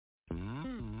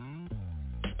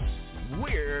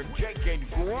We're taking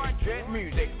quartet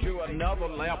music to another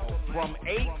level. From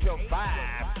 8 to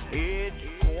 5, it's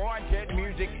quartet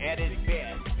music at its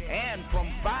best. And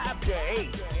from 5 to 8,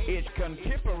 it's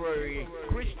contemporary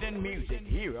Christian music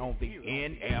here on the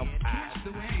NFI. Catch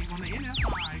the wave on the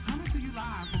NFI, coming to you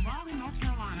live from Raleigh, North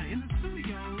Carolina, in the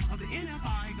studios of the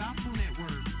NFI Gospel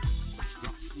Network.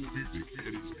 Gospel music at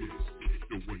its best.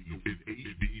 The way you did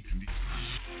AD.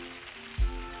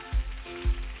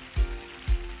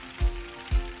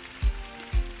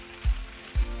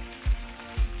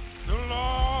 The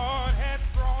Lord has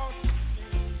brought me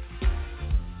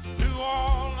through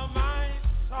all of my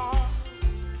sorrows.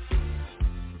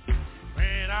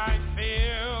 When I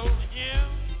failed Him,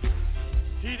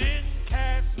 He didn't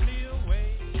cast me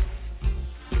away.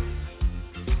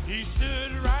 He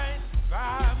stood right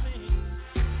by me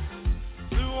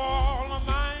through all of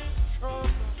my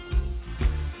troubles.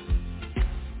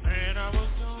 And I was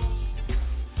gone.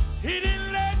 He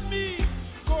didn't let me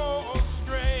go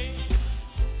astray.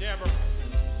 Deborah.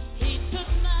 He took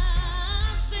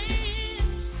my sin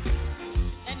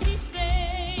and He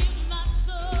saved my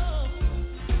soul.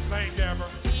 Thank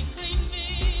Deborah. He cleaned me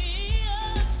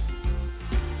up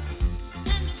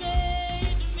and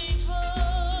made me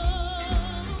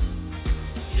whole.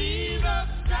 Jesus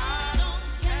died on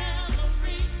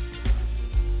Calvary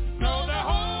so the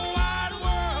whole wide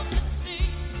world could see.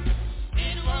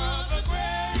 It was a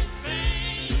great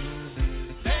thing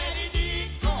that He did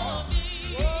for me.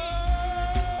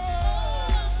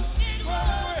 It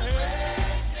was a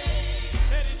great thing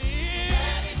that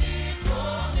He did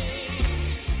for me.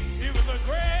 It was a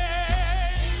great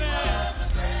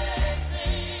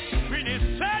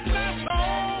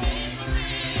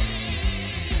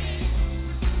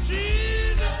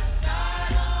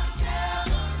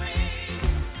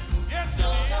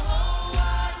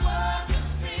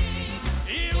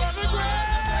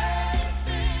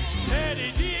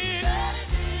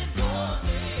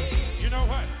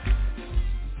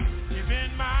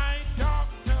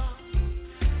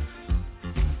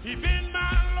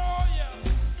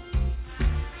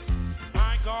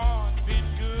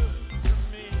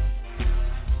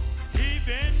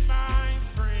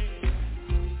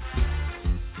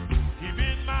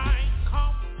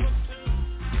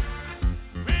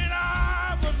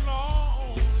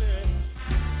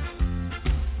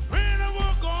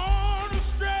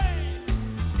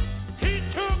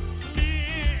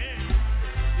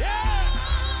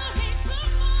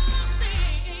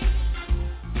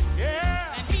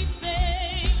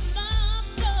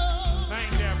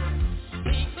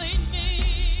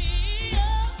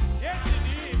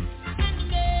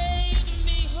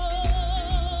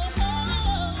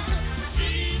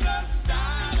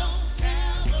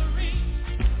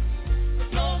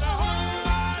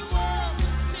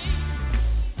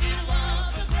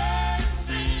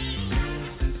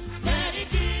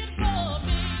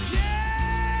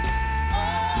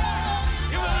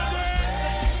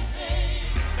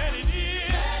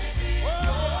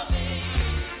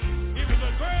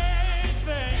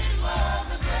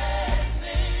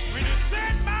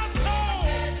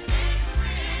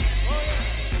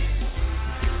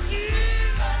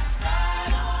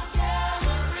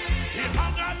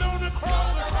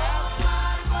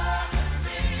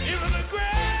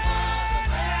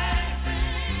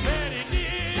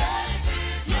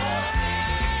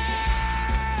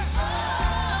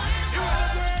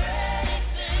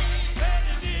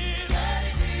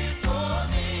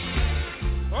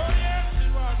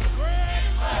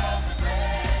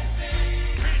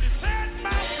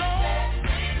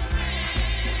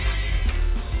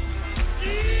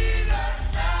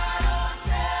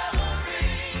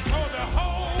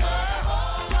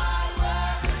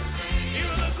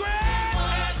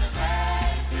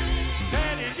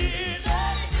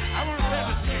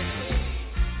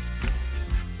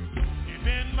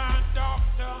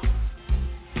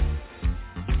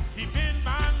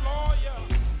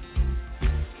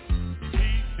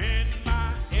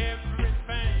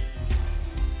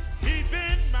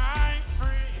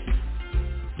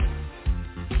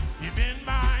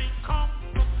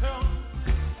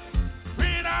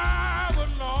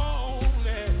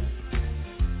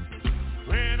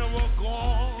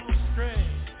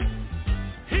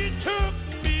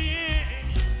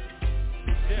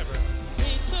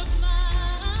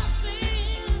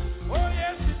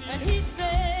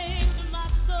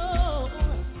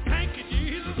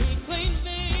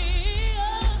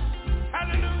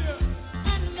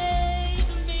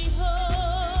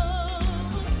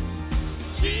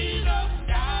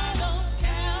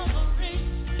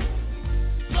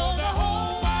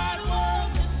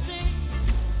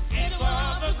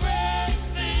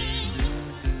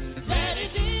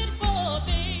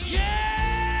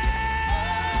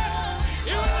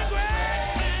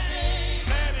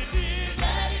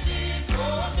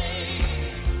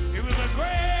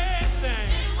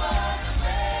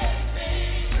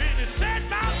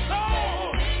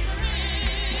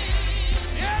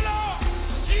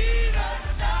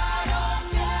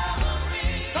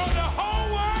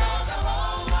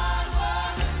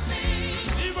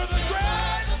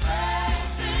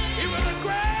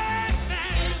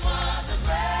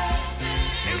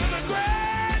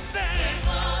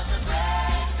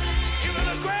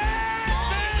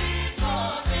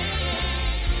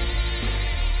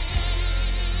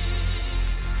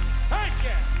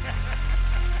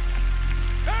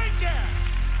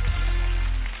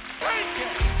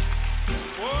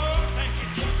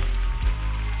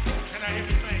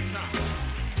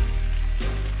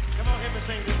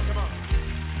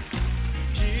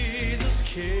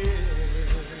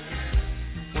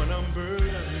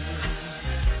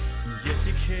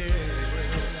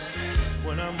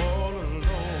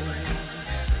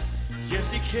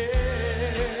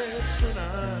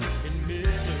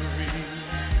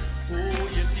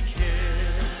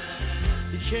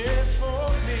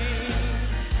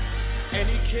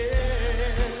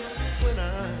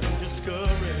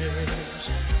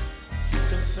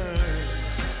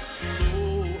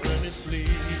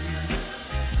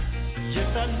Yes,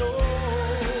 I know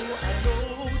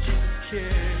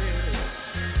Jesus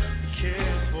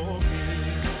cares for me.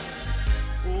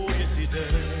 Oh, yes, he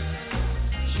does.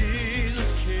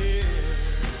 Jesus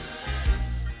cares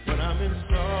when I'm in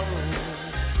sorrow,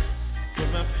 when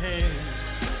my pain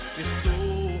is so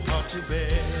hard to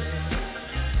bear.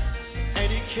 And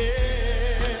he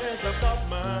cares about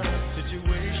my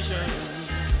situation.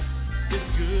 It's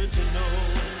good to know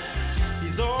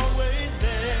he's always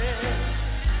there.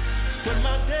 When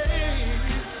my days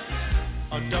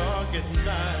are dark as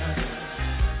night,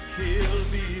 he'll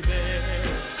be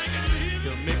there.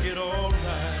 He'll make it all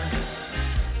right.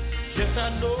 Yes, I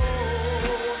know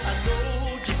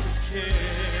Jesus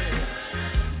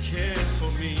cares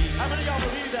for me. How many of y'all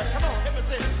believe that? Come on, help me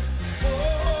sing. Oh,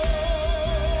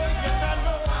 yes, I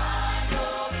know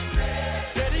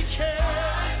that he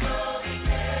cares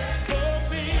for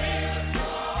me.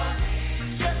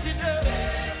 Yes, he does.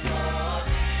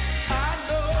 I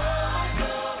know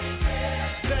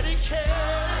that he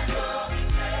cares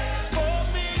for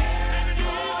me.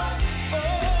 Oh,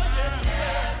 yes,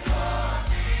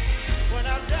 when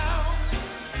I'm down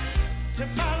to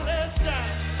my last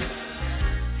dime,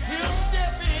 he'll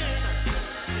step in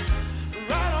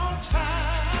right on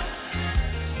time.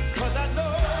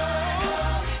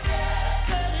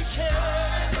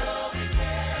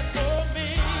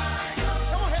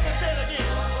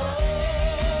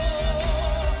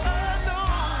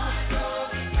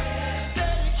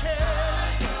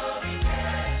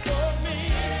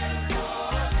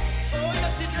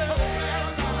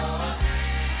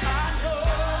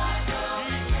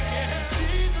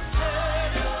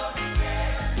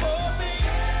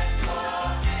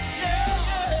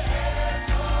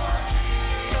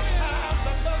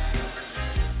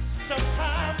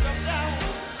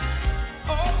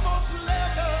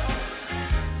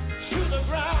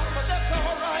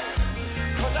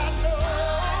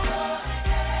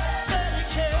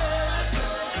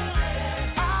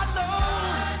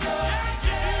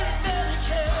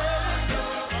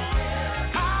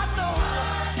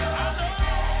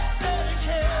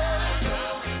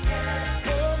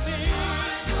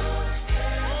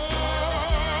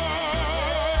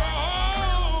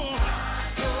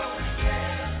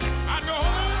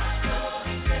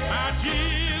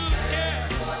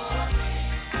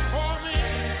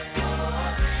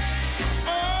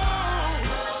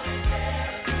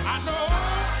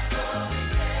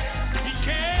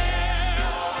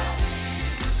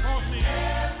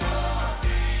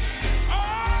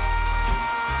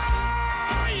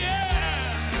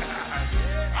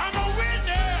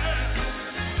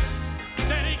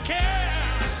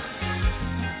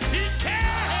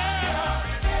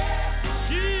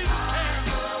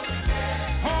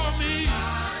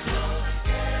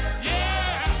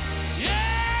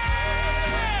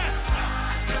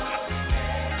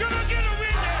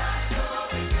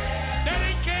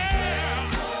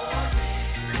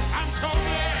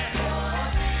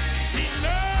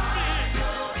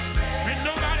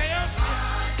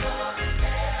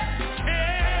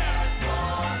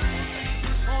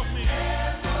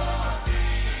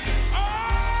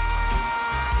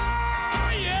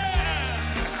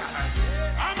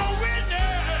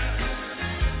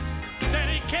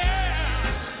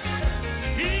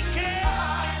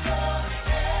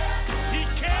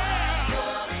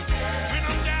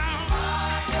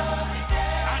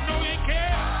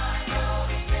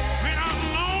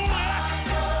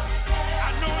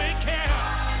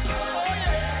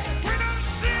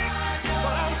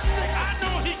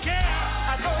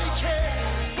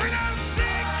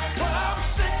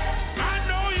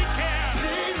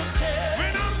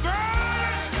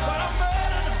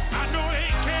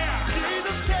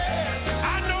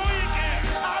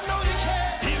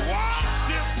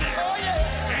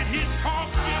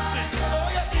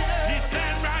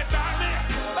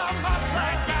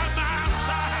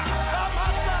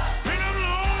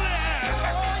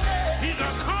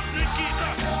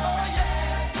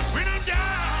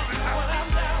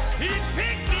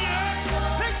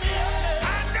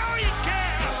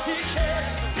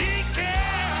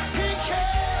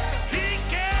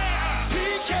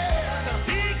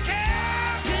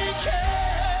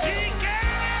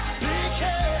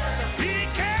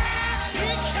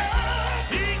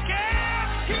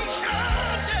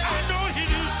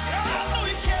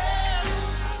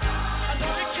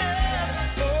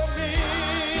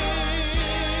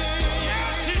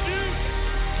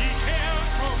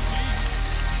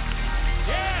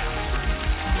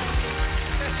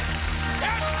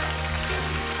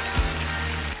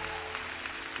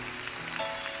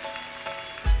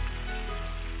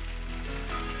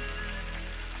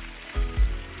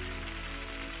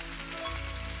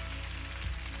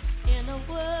 a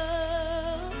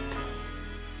world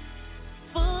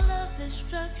full of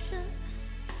destruction,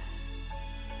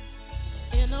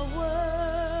 in a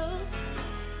world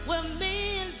where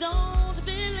men don't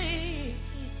believe,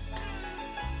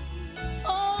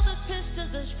 all the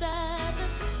Christians are striving,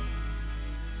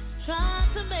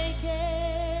 trying to make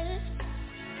it,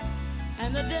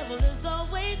 and the devil is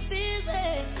always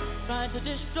busy trying to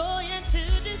destroy and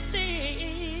to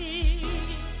deceive.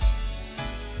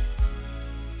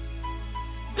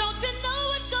 Don't you know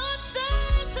what God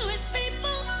does to his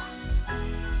people?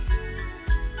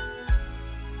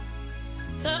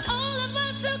 To all of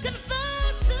us who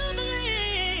confess to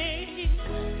believe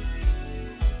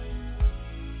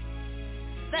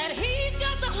that he's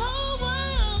got the whole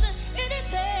world in his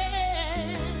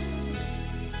hands,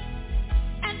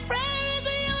 and prayer is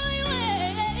the only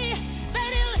way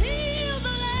that he'll heal the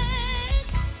land.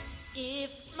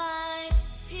 If my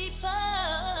people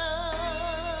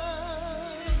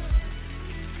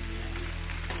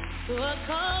who are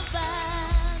called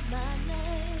by my name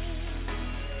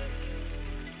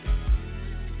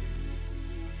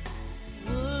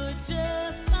would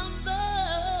just humble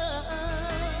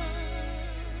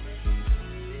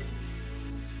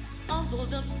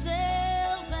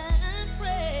themselves and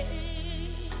pray.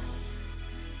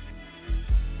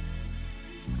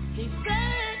 He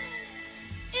said,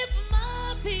 if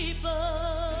my people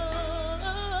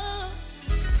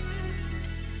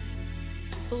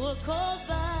who are called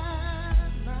by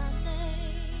my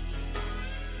name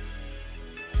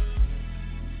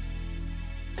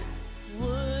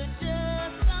would just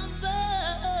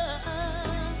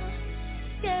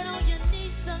get on your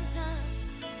knees sometimes,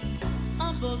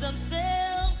 humble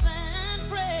themselves and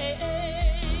pray.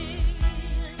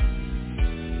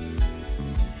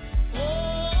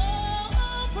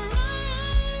 Oh,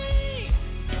 pray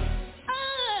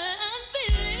and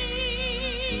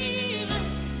believe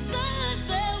that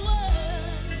their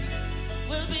words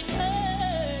will be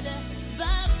heard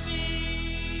by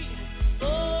me.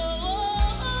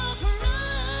 Oh,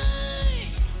 pray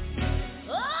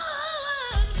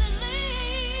and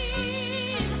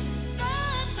believe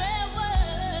that their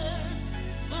words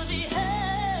will be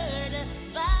heard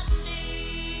by me.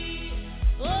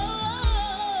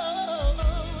 Oh,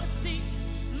 seek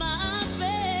my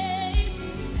face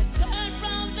and turn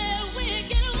from their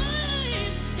wicked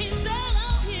ways. He said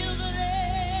I'll heal the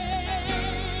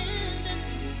land.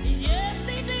 Yes,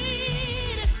 he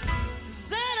did.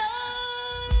 Said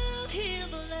I'll heal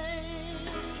the land.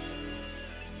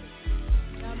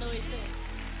 Y'all know he said.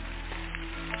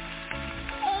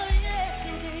 Oh, yes,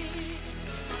 he did.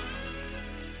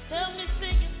 Help me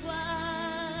sing it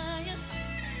quiet.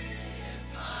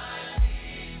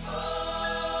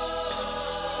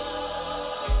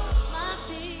 My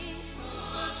people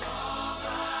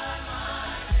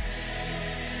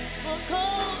were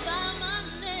called by my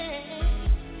name,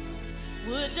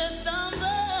 would just humble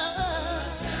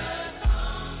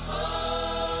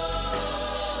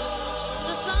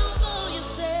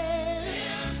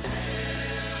yourself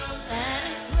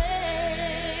and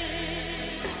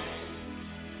pray.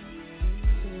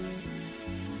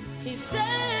 He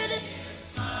said, if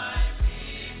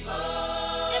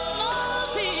my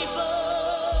people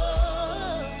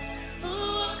who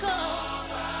are called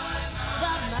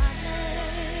by my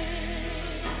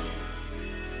name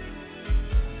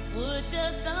would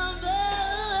just humble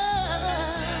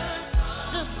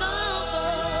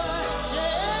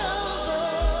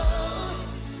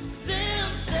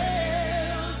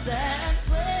themselves and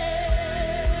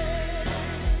pray.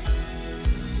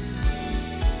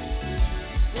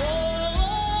 Oh,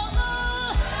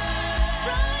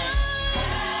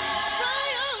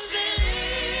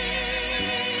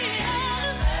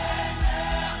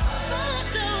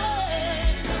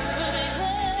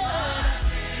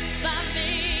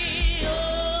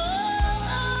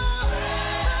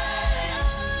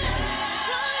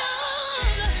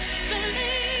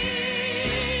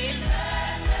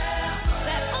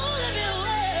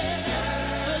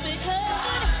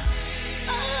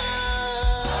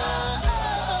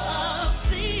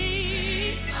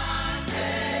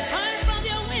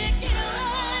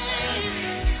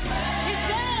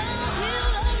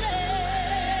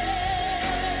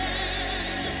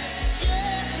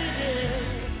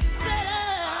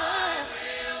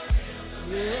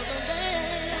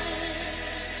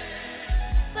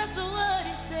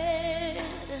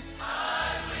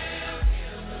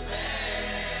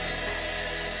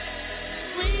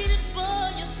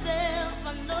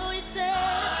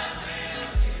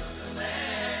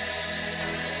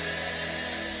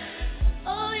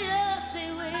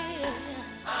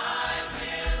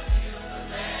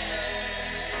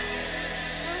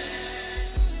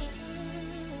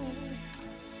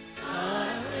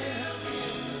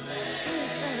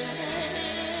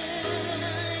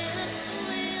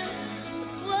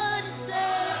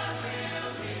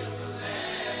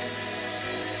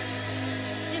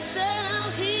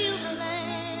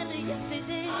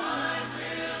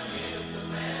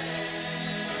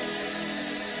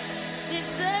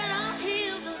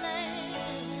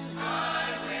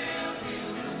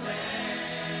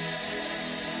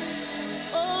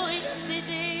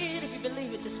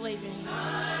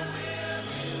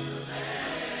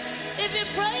 if you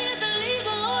pray and believe,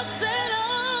 the Lord said,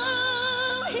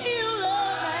 oh, heal the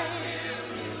land.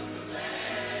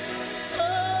 Oh,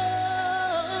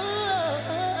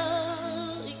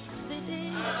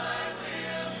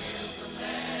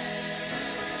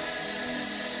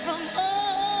 from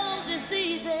all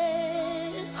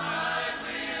diseases.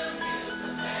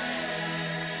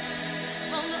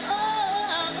 From all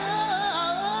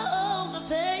the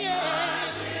pain.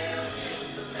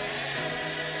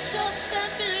 Just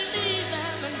and believe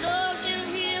and the Lord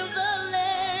will heal the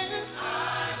land.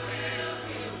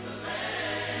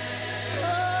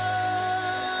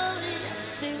 Oh, yes,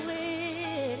 He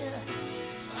will.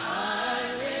 I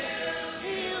will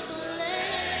heal the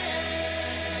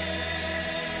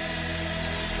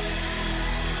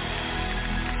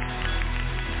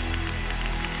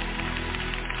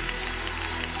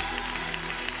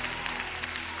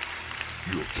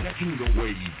You're catching the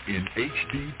wave in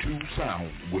HD2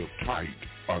 sound with tight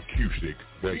acoustic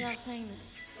bass. Y'all sing this.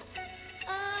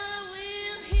 I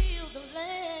will heal the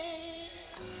land.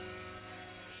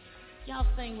 Y'all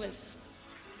sing with us.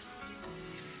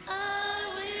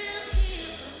 I will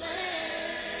heal the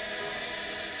land.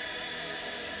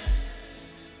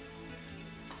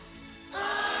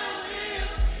 I will heal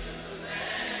the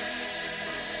land.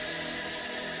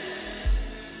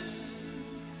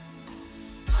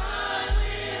 I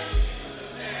will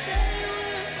say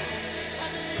I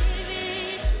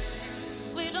believe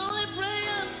it. We'd only pray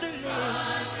and believe.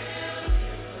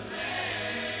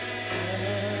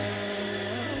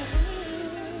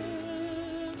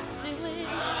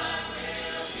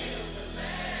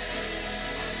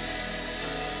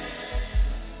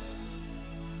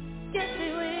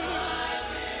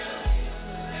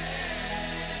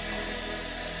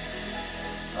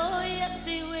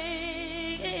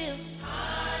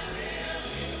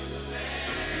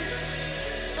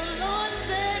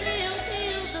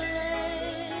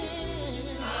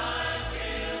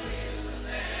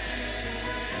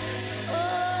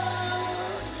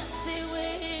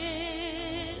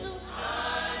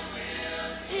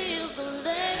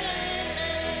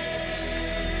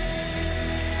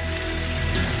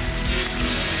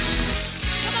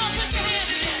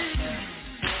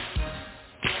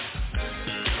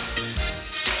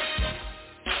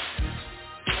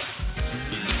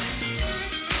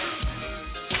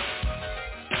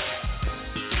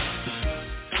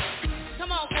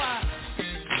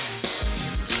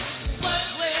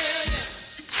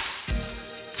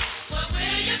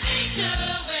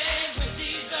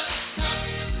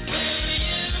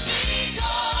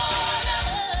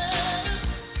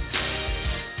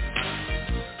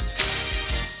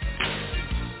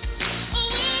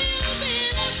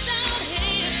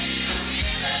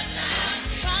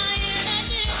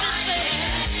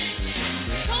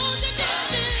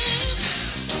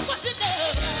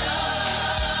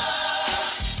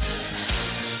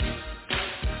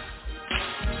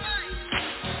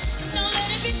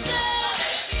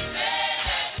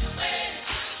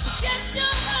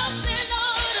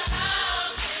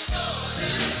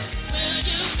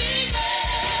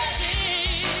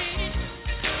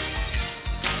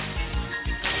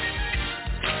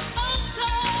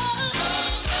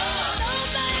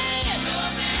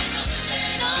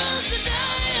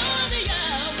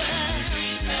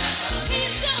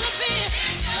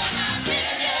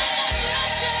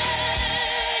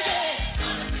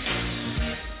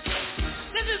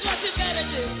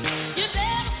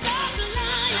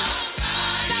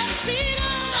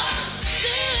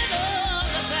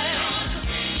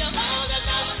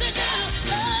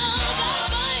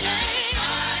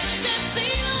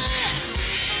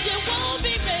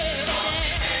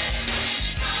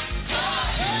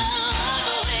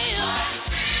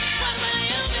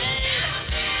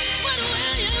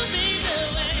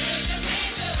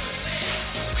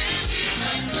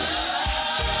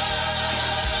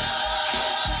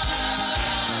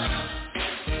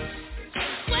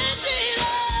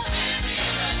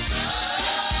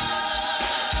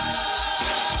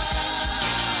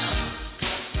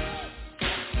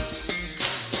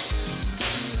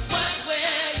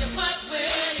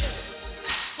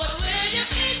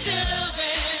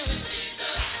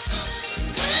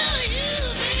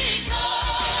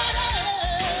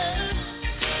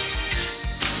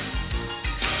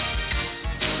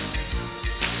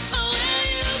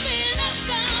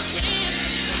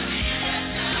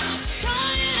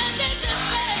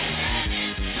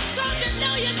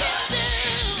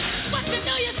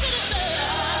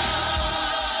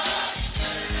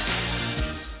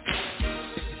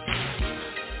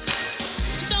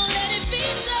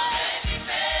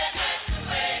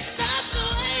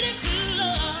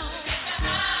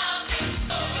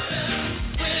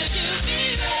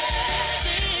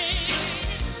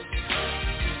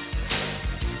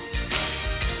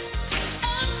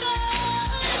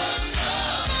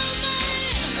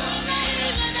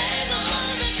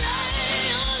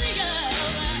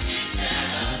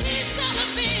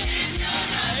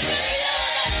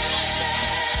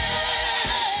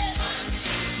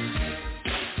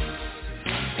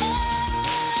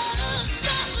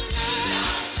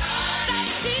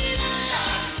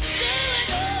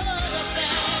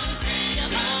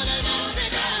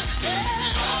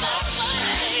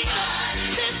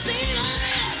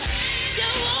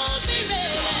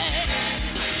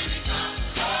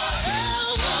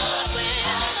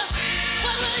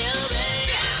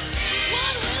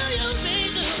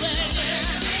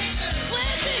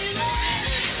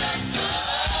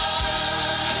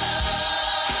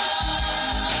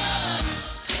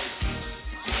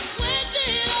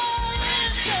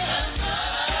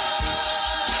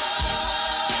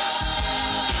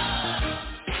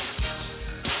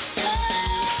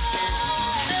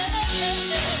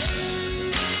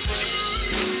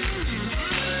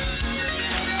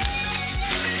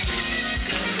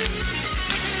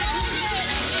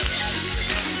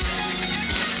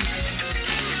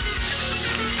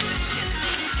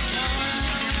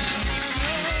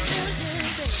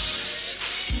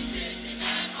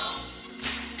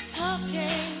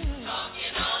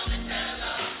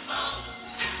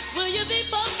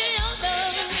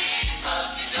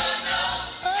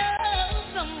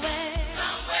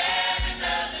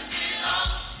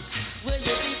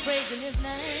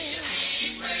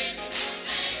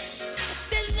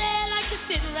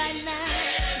 right now?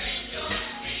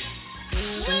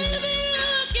 Will you be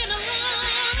looking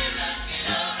around?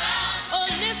 Or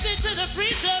listen to the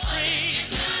preacher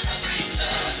preach?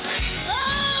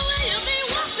 Oh, will you be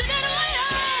watching and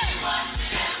waiting?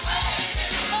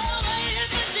 Oh, will you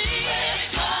be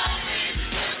praying?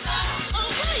 Oh,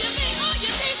 will you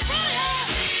be praying?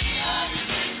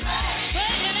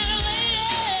 Praying and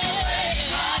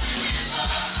waiting.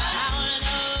 I wanna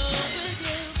know, will you be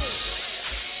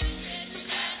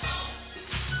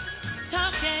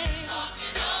talking?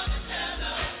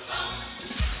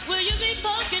 Will you be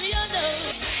poking your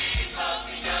nose?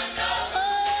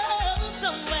 Oh,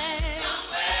 somewhere.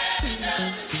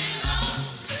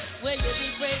 Will you be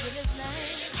praising his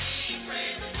name?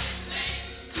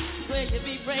 Will you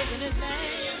be praising his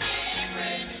name?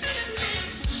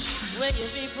 Will you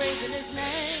be praising his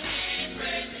name?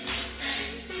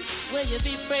 Will you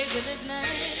be praising his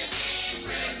name?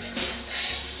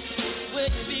 Will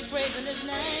you be praising his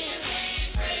name?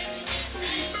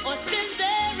 Or sit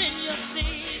there in your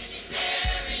seat?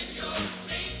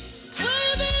 Will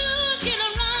you be looking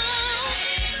around?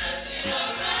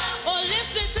 Or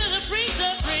listen to the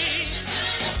preacher preach?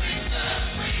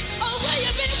 Or will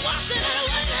you be watching and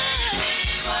waiting?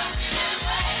 Oh,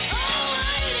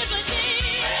 waiting for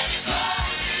Jesus.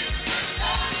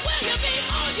 Will you be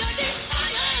on your knees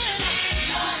praying?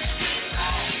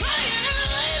 Praying and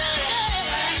waiting.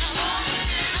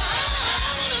 I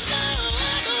wanna know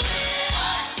what the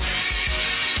will.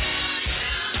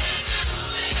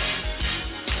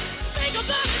 Think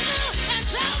about it now and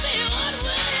tell me what will.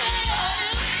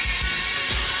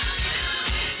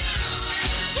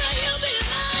 Will you be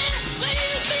lying? Will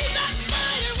you be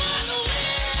backsliding? What will?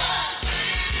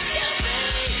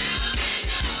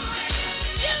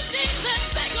 You need to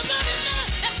think about it now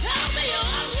and tell me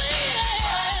what will.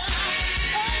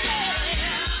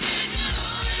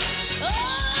 Oh,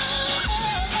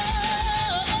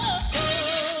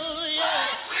 yeah.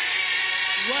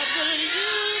 What will you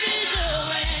be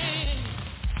doing?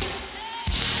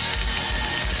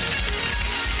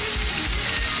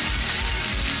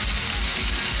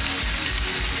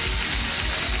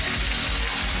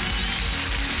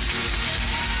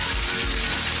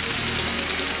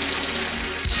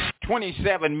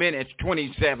 27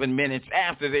 minutes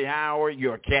after the hour,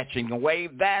 you're catching a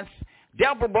wave. That's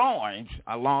Deborah Barnes,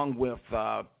 along with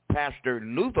Pastor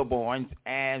Luther Barnes,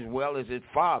 as well as his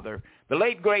father, the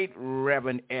late, great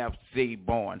Reverend F.C.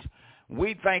 Barnes.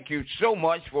 We thank you so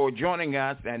much for joining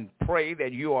us and pray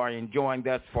that you are enjoying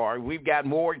thus far. We've got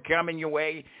more coming your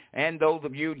way, and those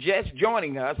of you just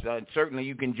joining us, certainly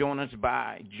you can join us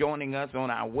by joining us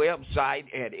on our website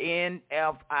at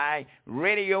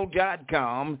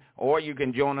nfiradio.com, or you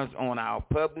can join us on our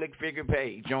public figure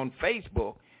page on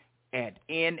Facebook at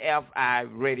NFI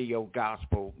Radio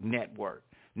Gospel Network.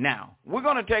 Now, we're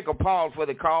going to take a pause for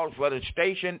the calls for the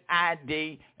station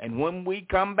ID, and when we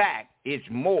come back, it's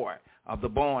more of the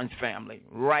Barnes family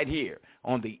right here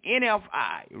on the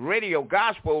NFI Radio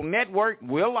Gospel Network.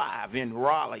 We're live in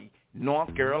Raleigh,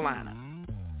 North Carolina.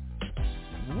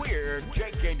 We're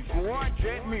taking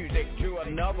quartet music to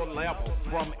another level.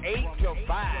 From 8 to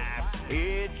 5,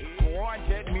 it's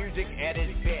quartet music at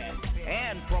its best.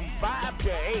 And from 5 to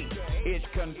 8, it's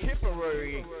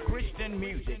contemporary Christian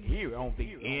music here on the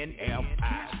NFI.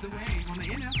 Catch the wave on the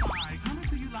NFI, coming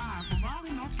to you live from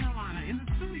Raleigh, North Carolina, in the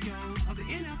studios of the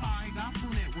NFI Gospel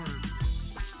Network.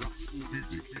 Gospel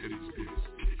music at its best.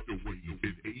 Catch the wave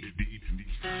in AD2.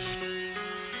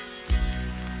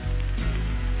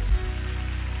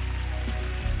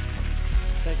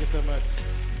 Thank you so much.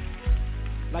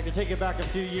 I'd like to take it back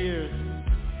a few years.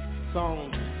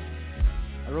 Song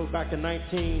I wrote back in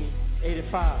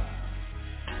 1985.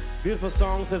 Beautiful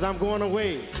song says, I'm going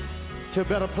away to a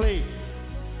better place.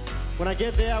 When I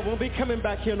get there, I won't be coming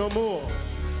back here no more.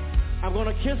 I'm going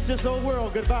to kiss this old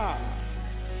world goodbye.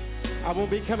 I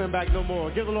won't be coming back no more.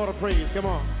 Give the Lord a praise. Come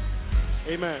on.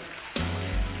 Amen.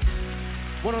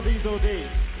 One of these old days,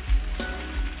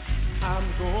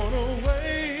 I'm going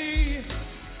away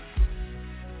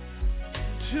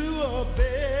to a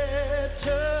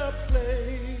better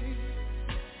place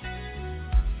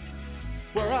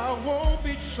where I won't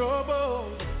be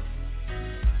troubled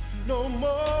no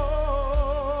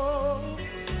more.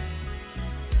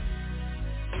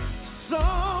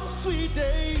 Some sweet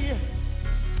day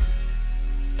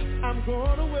I'm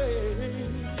going away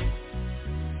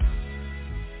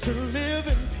to live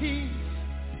in peace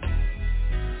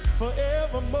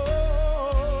forevermore.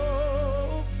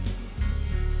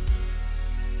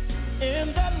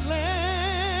 In that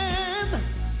land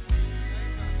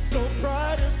so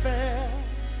bright and fair.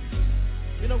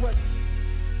 You know what?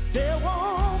 There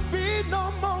won't be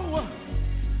no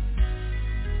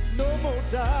more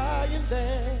dying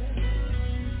there.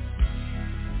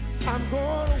 I'm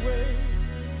going away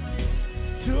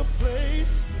to a place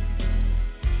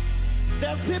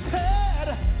that's prepared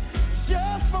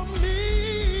just for me.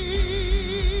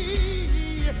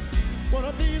 One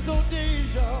of these old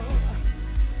days, y'all,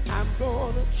 I'm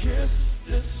gonna kiss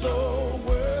this old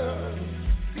world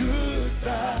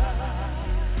goodbye.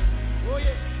 Oh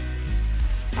yeah,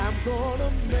 I'm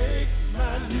gonna make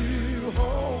my new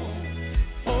home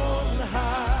on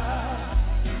high.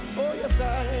 Oh yes I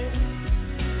am.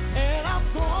 And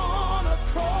I'm gonna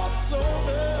cross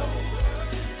over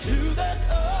to that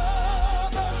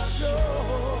other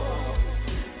shore.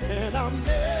 And I'm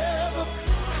never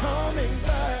coming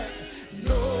back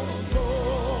no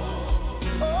more.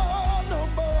 Oh, no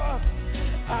more.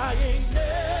 I ain't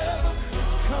never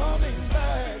coming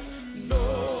back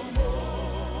no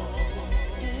more.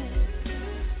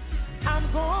 I'm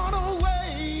going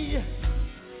away.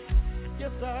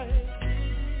 Yes, I am.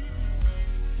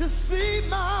 To see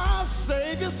my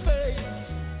Savior's face,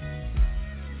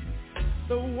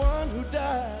 the one who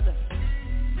died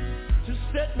to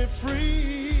set me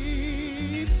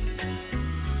free.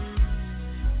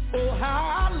 Oh,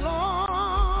 how I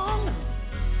long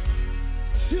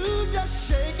to just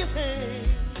shake his hand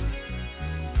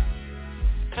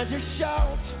and just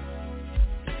shout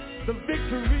the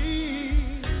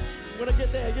victory. When I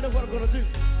get there, you know what I'm going to do?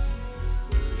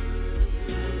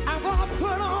 I'm going to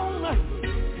put on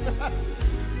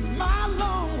my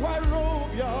long white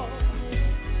robe, y'all.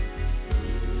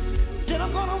 Then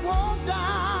I'm gonna walk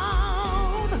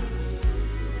down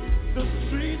the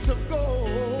streets of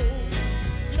gold.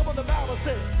 You know what the Bible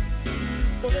says?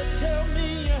 Well, they tell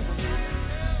me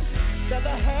that the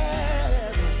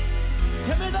head,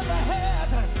 tell me that the head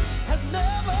has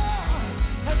never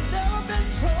been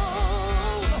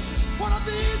told. One of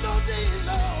these old days,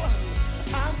 Lord,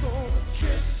 I'm gonna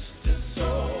kiss this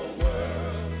old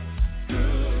world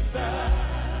goodbye.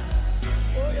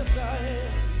 Oh yes I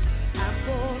am. I'm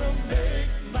gonna make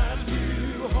my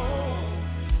new home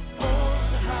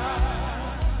on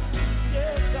high.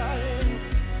 Yes I am.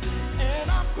 And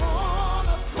I'm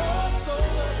gonna cross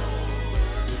over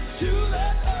to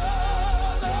that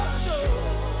other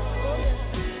shore. Oh yeah.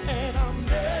 And I'm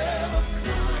never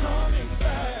coming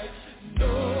back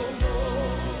no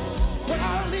more. When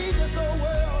I leave this old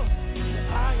world,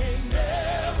 I ain't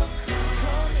never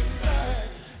coming back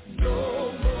no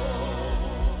more.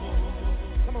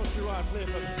 Come on, Sherrod, play it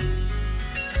for me.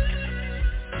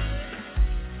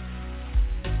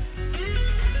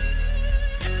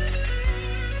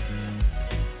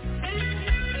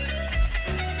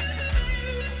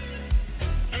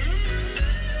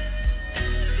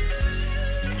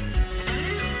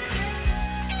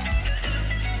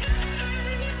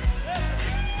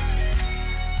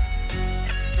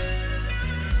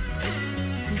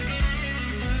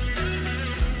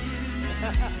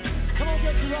 Come on,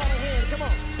 get Sherrod a hand, come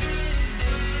on.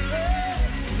 Yeah.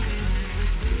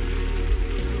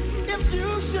 If you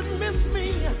should miss me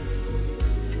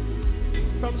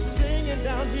from singing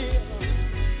down here,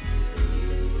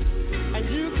 and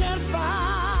you can't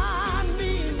find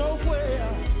me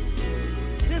nowhere,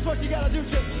 here's what you gotta do,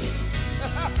 church.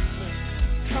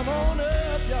 Come on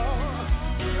up, y'all.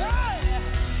 Hey,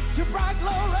 to bright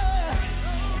glory,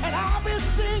 and I'll be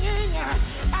singing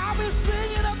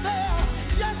up there.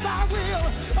 Yes, I will.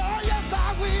 Oh, yes,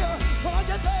 I will. Oh,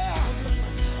 you're there.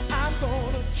 I'm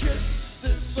gonna kiss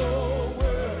this old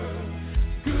world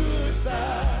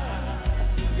goodbye.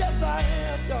 Yes, I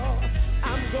am, y'all.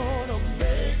 I'm gonna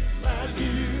make my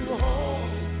new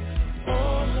home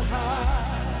on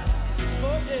high.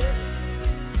 Oh, yeah.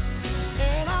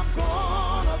 And I'm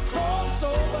gonna cross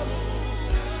over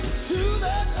to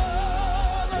that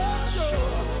other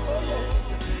shore. Oh,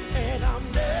 yeah. And I'm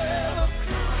never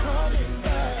coming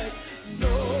back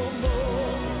no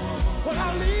more. When I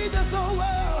leave this old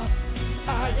world,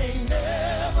 I ain't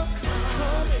never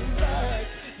coming back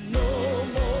no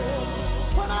more.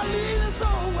 When I leave this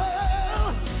old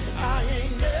world, I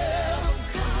ain't never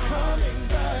coming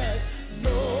back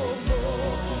no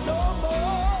more. No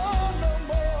more, no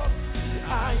more.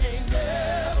 I ain't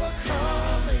never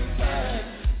coming back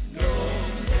no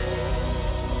more.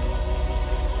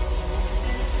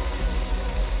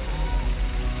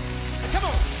 Come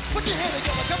on, put your hands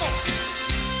together, come on.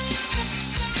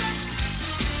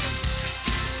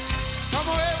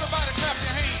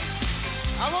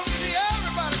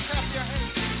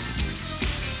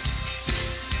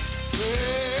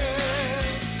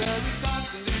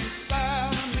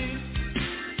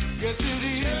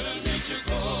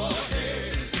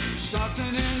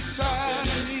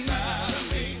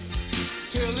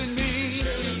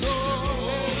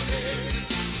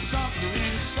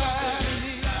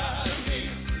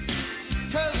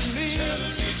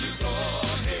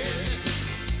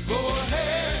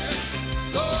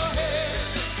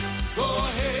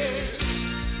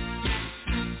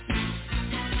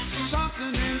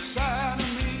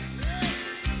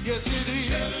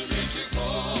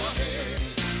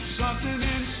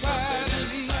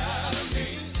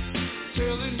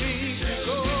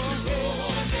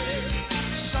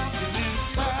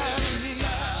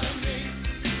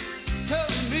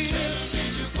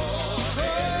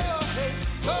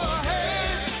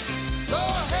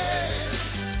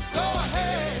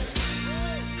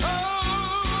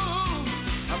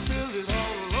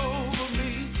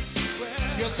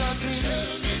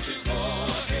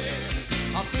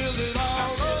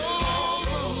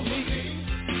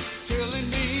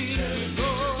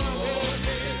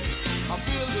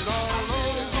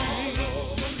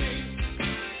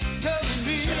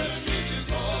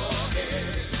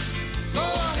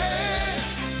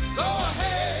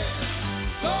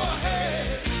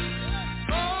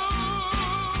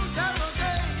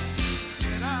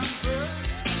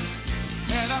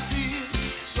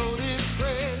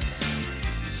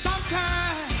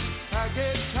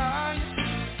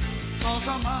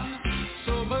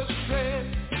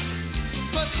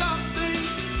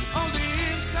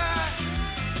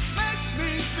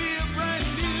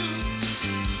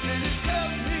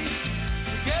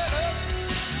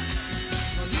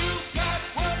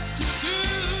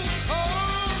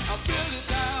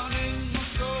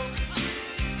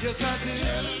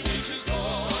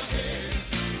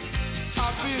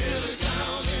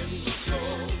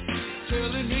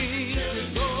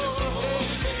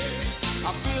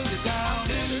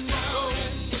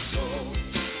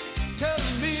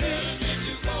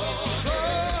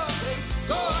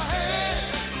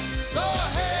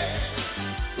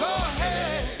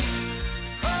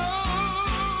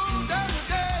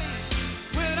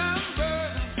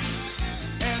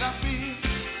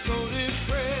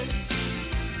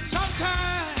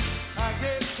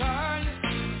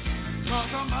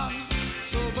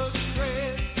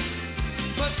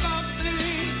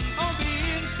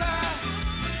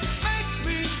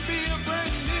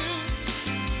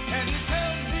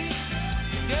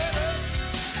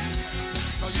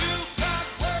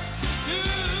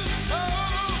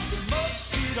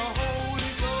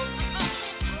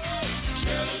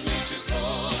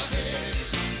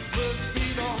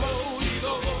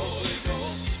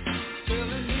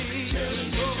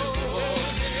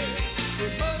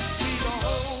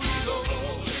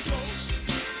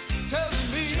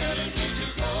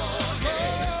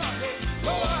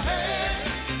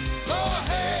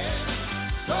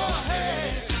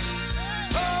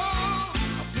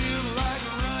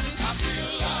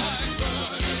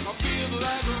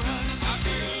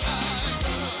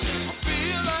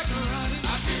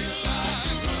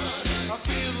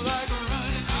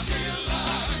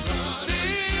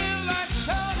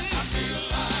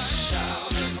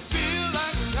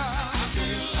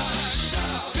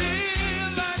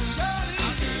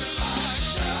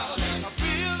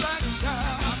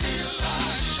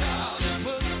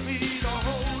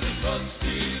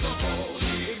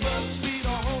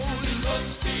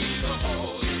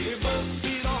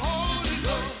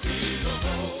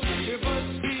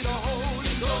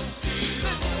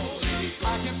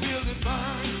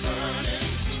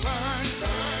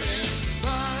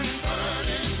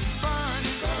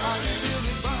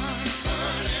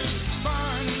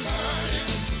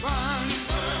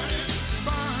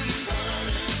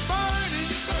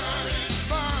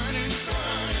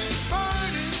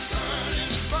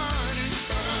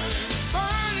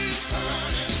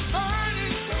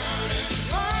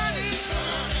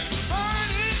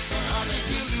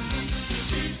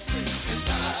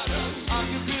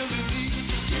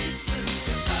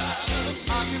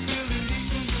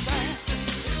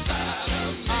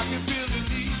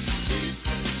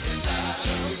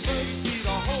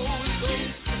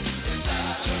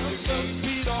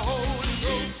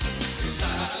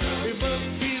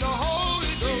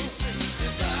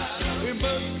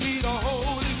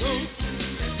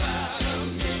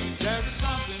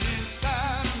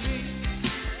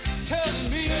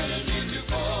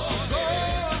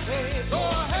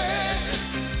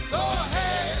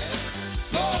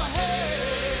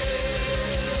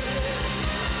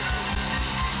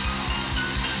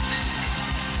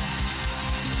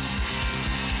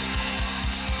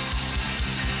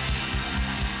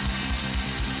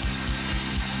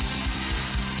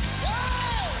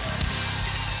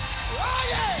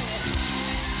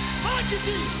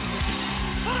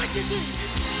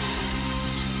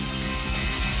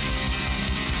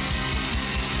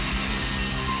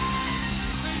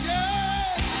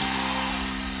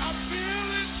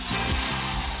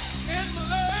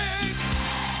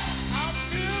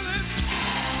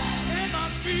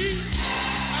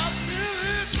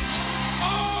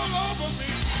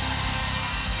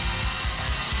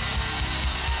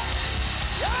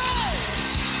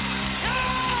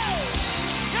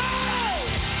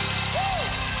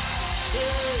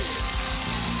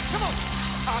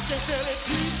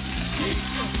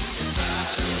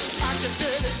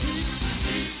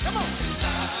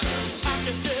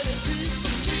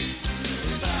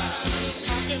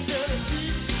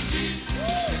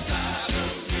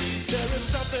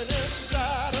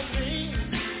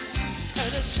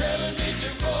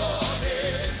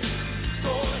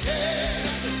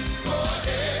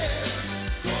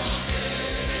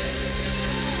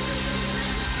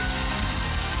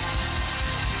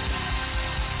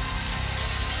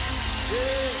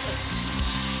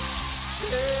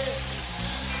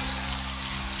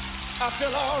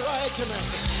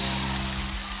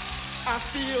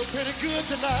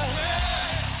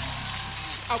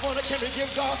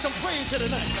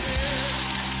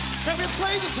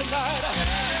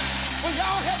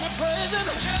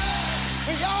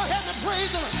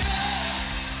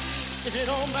 If you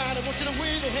don't mind, I want you to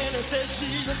wave your hand and say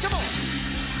Jesus. Come on.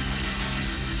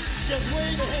 Just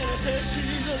wave your hand and say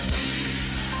Jesus.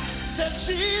 Say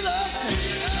Jesus.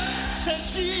 Say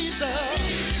Jesus.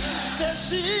 Say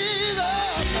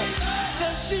Jesus.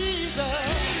 Say Jesus.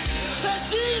 Say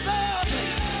Jesus.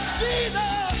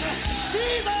 Jesus.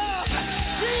 Jesus.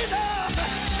 Jesus.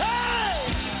 Hey!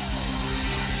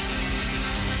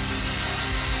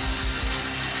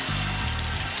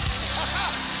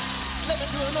 Let me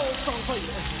do an old song for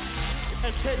you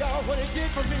and tell y'all what it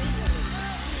did for me.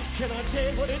 Can I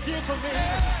tell you what it did for me?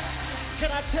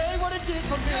 Can I tell you what it did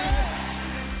for me?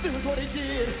 This is what it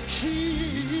did.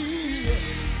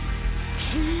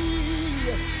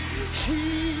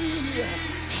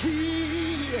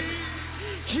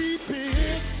 He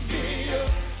picked me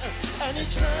up and he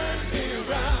turned me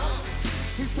around.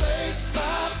 He placed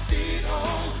my feet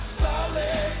on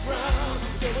solid ground.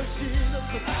 It was Jesus.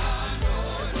 I know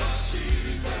it was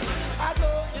Jesus. I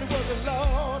know it was the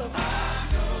Lord. I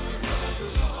know it was the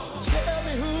Lord. Tell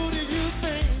me, who do you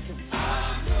think? I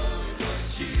know it was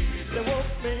Jesus. That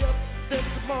woke me up this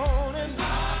morning. I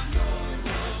know it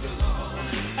was the Lord.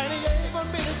 And he able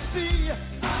me to see.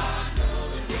 I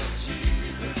know it was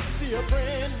Jesus. See a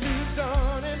brand new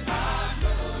dawning. I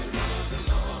know it was the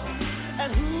Lord. And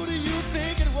who do you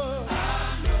think it was?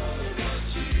 I know it was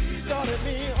Jesus. Started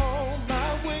me on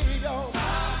my way, y'all.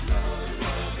 I know it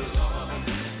was the Lord.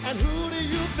 And who do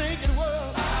you think it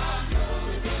was? I know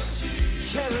it was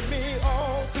Jesus. Carried me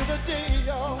all through the day,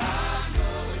 y'all. I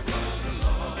know it was the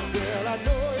Lord. Well, I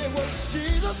know it was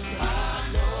Jesus. I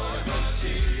know it was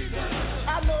Jesus.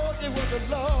 I know it was the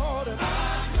Lord. I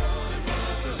know it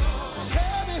was the Lord.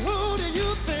 Tell me, who do you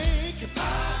think? I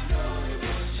know it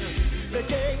was Jesus. They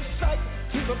gave sight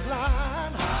to the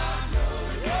blind. I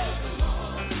know it was the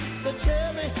Lord. They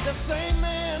tell me the same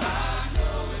man. I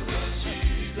know it was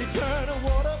Jesus. He turned the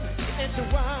water into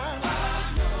wine.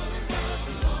 I know it was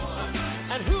the Lord.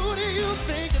 And who do you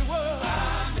think it was?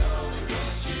 I know it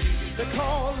was Jesus. They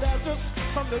called Lazarus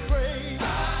from the grave. I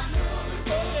know it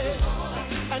was the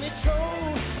Lord. And he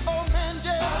told old man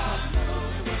Jeff, I know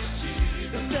it was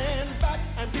Jesus, to stand back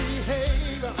and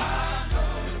behave.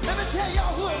 Let me tell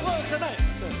y'all who it was tonight.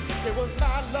 It was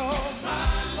my Lord,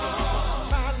 my Lord,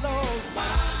 my Lord,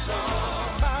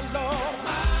 my Lord,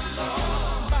 my Lord,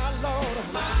 my Lord,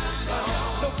 my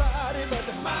Lord. Nobody but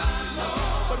my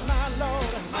Lord, but my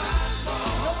Lord, my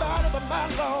Lord. Nobody but my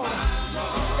Lord.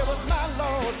 It was my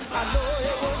Lord. I know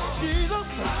it was Jesus.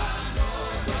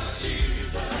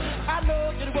 I know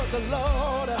it was the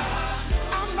Lord.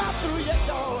 I'm not through yet,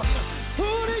 y'all. Who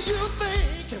do you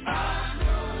think? I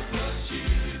know it was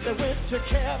Jesus. They went to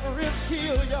Calvary's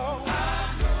hill, y'all. I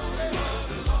know it was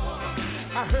the Lord.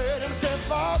 I heard him say,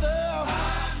 Father, I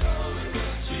know it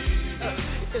was Jesus.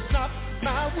 It's not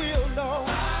my will, no.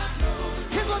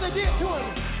 Here's what they did to him.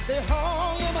 They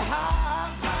hung him high.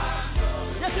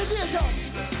 Yes, they did, y'all.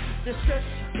 They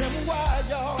stretched him wide,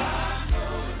 y'all. I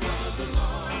know it was the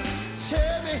Lord.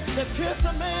 Tell me, they pierced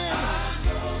a man. I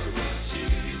know it was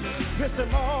Jesus. Pierced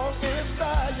him all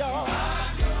inside, y'all.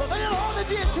 But they all they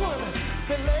did to him.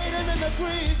 They laid him in the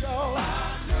grave, y'all.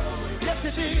 Yes,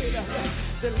 they did.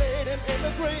 They laid him in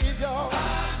the grave, y'all.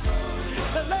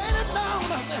 They laid him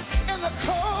down in the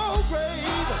cold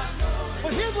grave.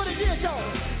 But here's what he did,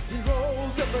 y'all. He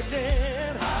rose up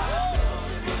again.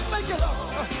 Thank you,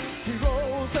 Lord. He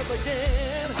rose up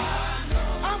again.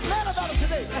 I'm glad about it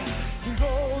today. He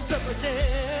rose up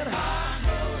again.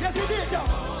 Yes, he did,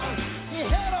 y'all. He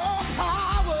had all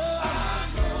power.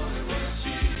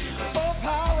 All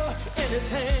power in his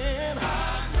hand.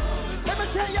 Let me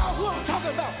tell y'all who I'm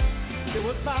talking about. It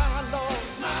was my Lord,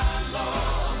 my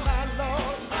Lord, my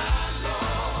Lord, my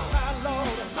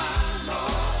Lord, my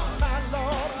Lord, my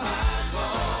Lord,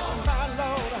 my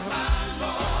Lord,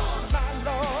 my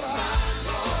Lord,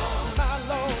 my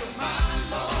Lord, my Lord,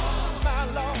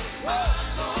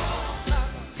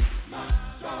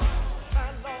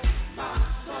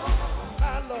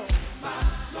 my Lord,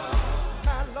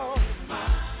 my Lord,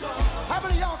 how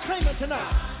many of y'all claiming tonight?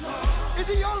 Is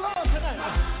he your Lord tonight?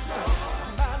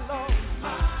 My Lord,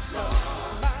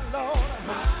 my Lord,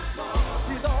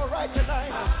 he's all right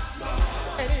tonight.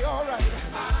 And he all right.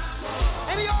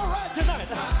 And he all right tonight.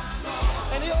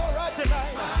 And he all right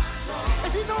tonight.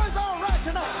 If you know he's all right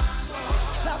tonight,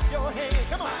 clap your hand.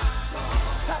 Come on.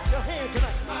 Clap your hand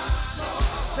tonight.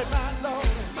 Say, my Lord,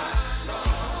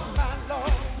 my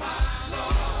Lord,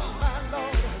 my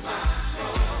Lord,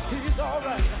 he's all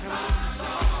right.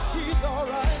 He's all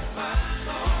right.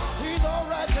 He's all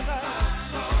right tonight.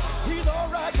 He's all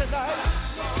right tonight.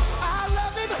 I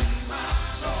love him.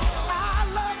 I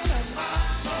love him.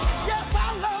 Yes, I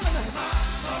love him.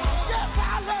 Yes,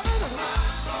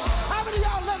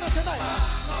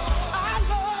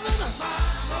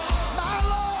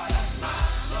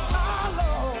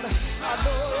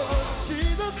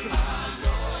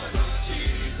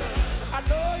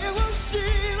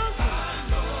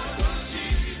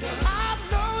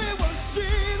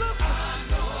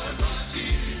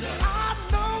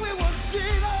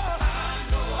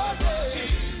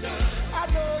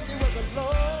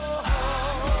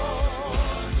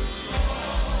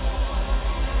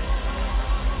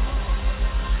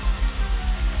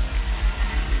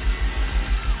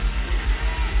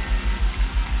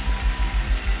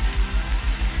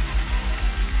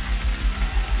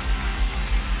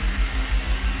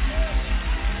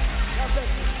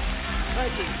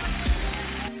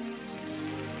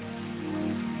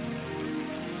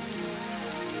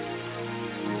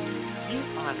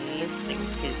 are listening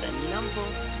to the number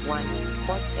one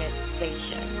quartet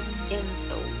station in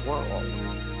the world,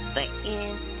 the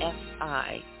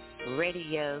NFI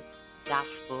Radio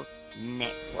Gospel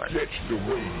Network. Catch the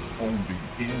wave on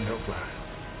the NFI.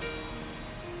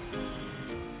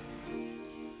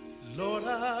 Lord,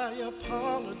 I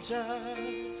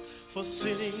apologize for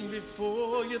sitting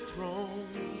before your throne.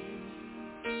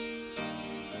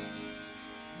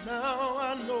 Now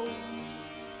I know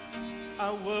I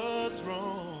was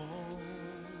wrong.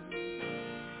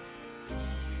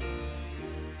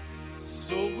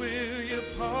 So will you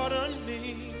pardon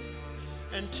me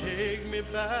and take me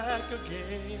back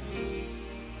again?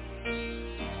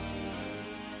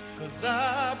 'Cause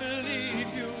I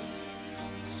believe you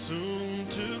soon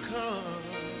to come.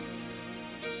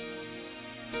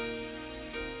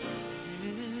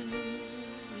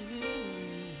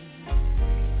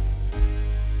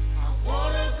 I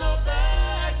wanna go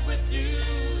back with you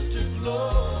to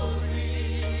glory.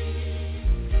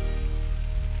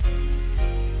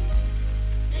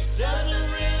 It doesn't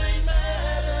really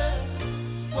matter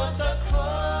what the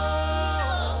cost.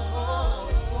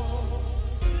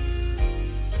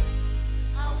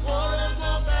 I wanna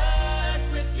go back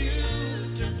with you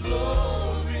to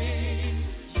glory.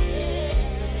 Yeah.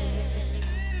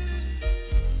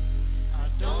 I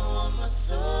don't want my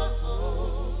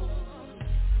soul.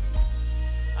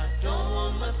 I don't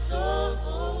want my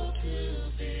soul to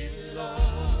be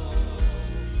lost.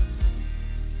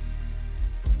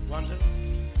 Wonder.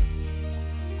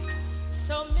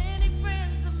 So many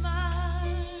friends of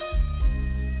mine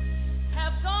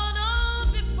have gone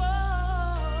on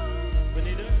before.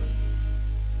 Benita.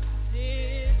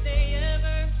 Did they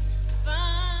ever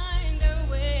find a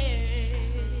way?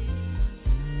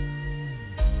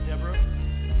 Deborah.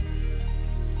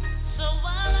 So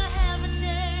while I have a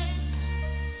chance,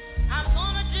 I'm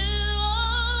gonna do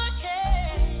all I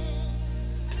can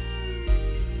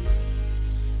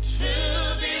to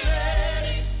be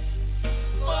ready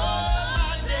for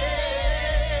my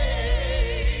day.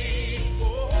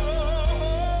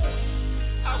 Oh,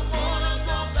 I wanna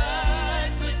go back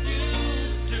with you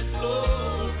to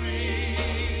glory.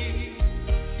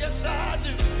 Yes, I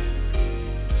do.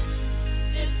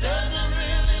 It doesn't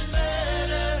really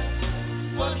matter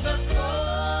what the cost.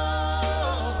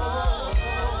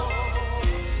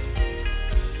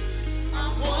 I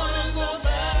wanna go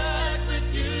back with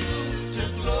you to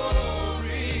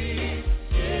glory.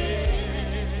 Yeah.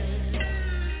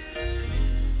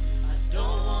 I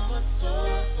don't want my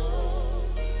soul.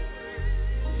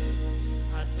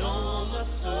 I don't want my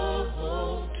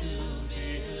soul to be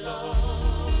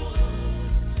lost.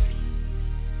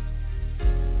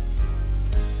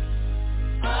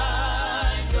 I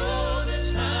know the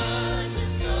time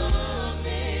is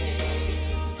coming.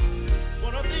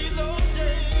 One of these old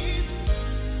days.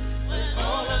 When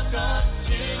all of God's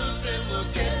children will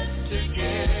get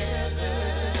together,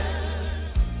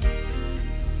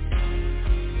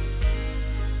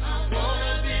 I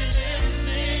wanna be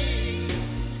listening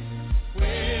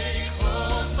when you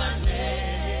call my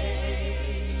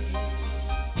name.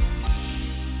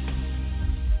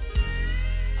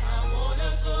 I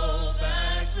wanna go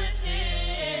back with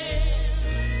Him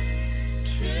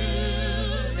to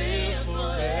live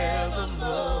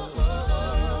forevermore.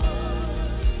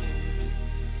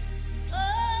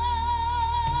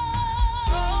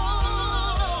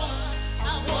 I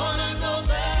wanna go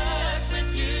back with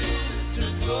you to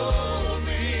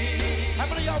glory. How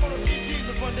many of y'all want to see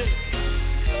Jesus one day?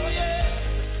 Oh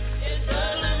yeah, it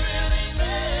doesn't really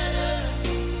matter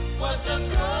what the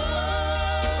cost.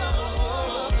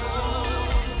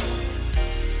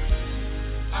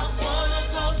 I wanna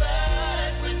go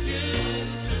back with you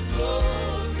to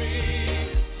glory.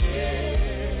 Yeah.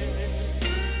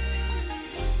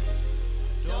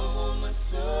 Don't want my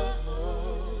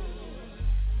soul.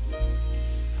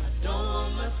 I don't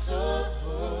want my soul.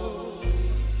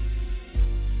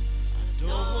 I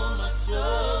don't want my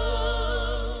soul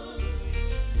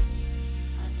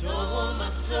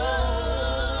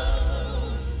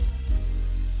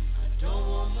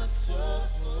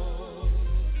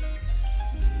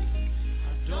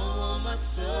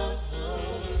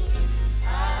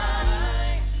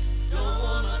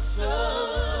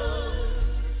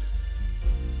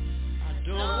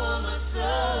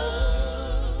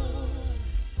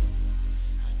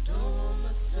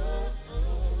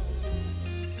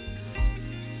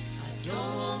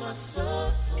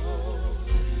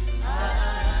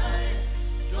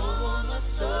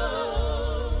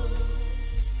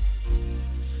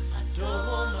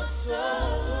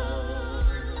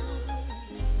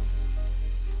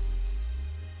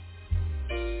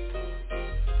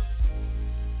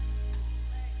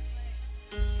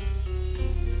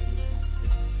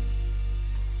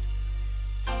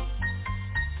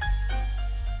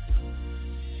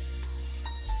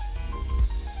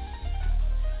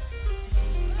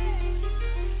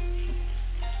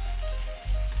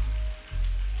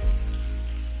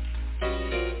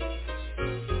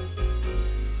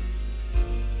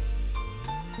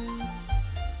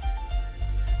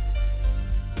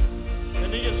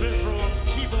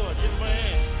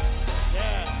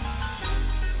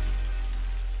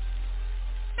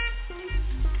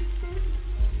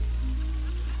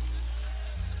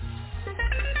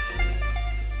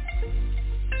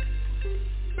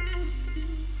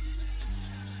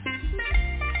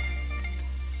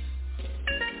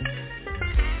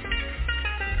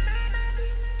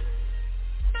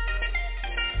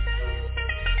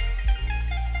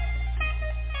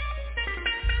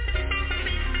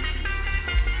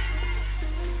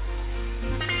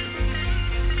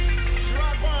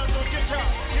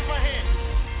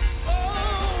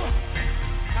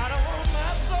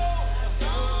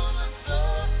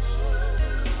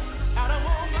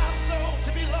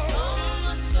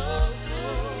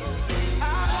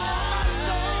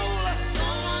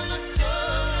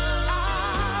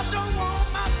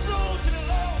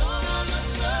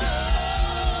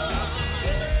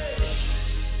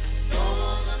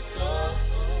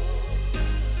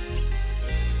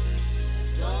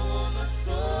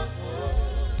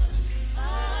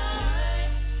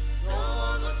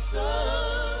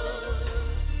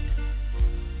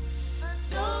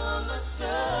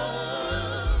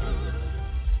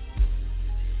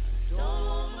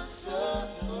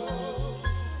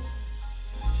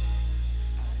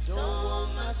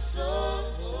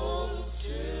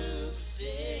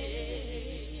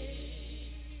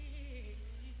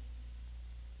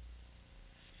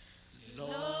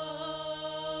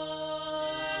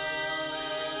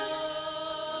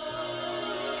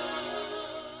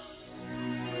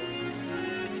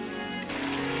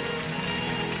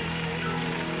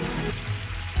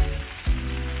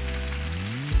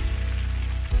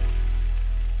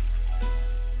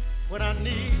When I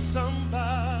need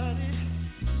somebody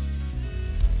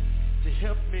to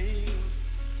help me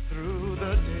through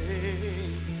the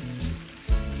day,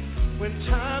 when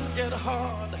times get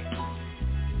hard,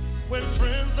 when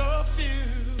friends are few,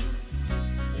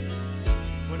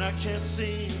 when I can't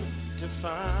seem to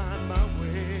find my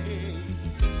way,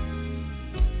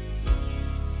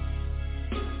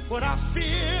 when I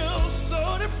feel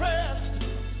so depressed,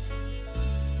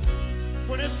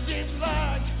 when it seems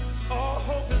like all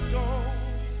hope is gone.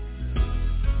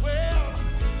 Well,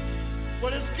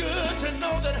 it's good to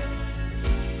know that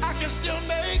I can still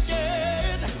make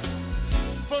it.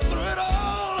 But through it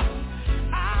all,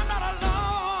 I'm not alone.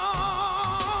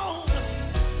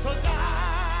 'Cause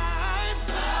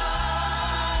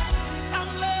I'm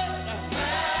glad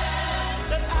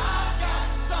that I've got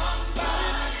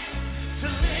somebody to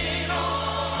lean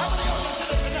on. How many of y'all listen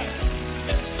to this tonight?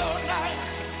 It's so nice.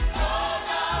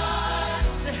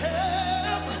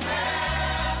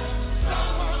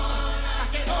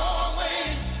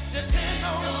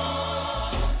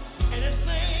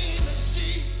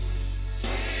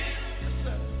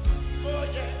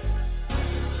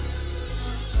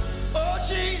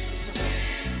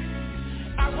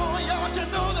 To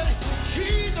know that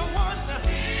he's the one.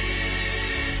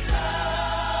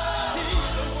 He's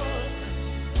the one.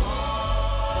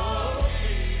 Oh,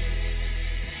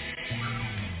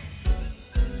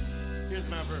 here's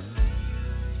my verse.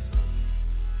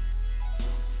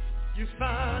 You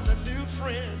find a new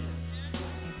friend,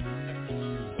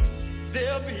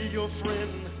 they'll be your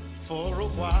friend for a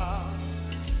while,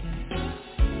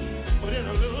 but in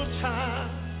a little time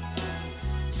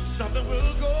something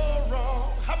will go wrong.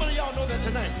 How many of y'all know that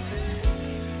tonight?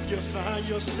 You'll find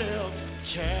yourself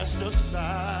cast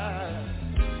aside.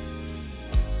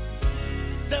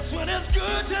 That's when it's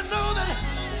good to know that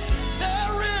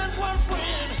there is one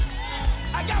friend.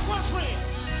 I got one friend.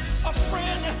 A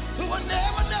friend who will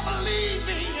never, never leave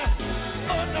me.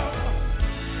 Oh no.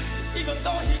 Even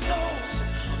though he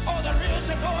knows all there is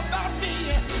to know about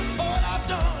me, all I've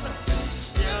done,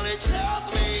 still he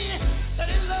tells me that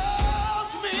he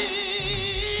loves me.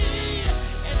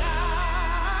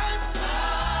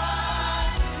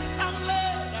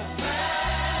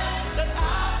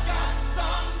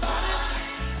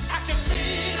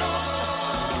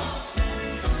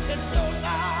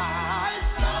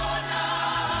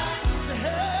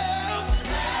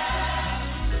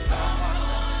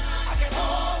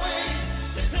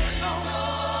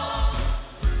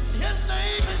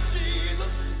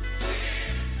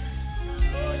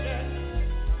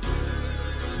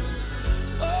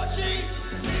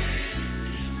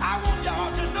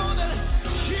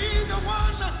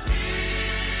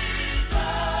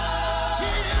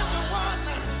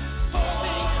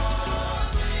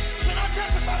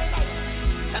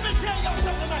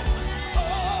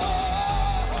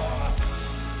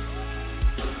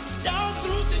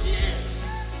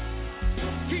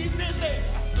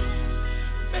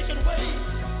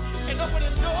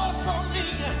 Opening doors for me.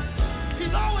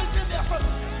 He's always been there for me.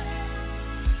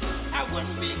 I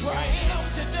wouldn't be where I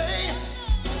am today.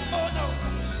 Oh no.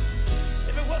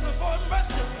 If it wasn't for His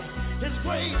mercy, His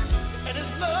grace, and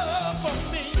His love for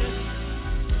me.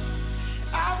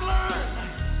 I've learned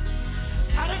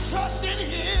how to trust in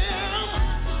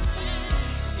Him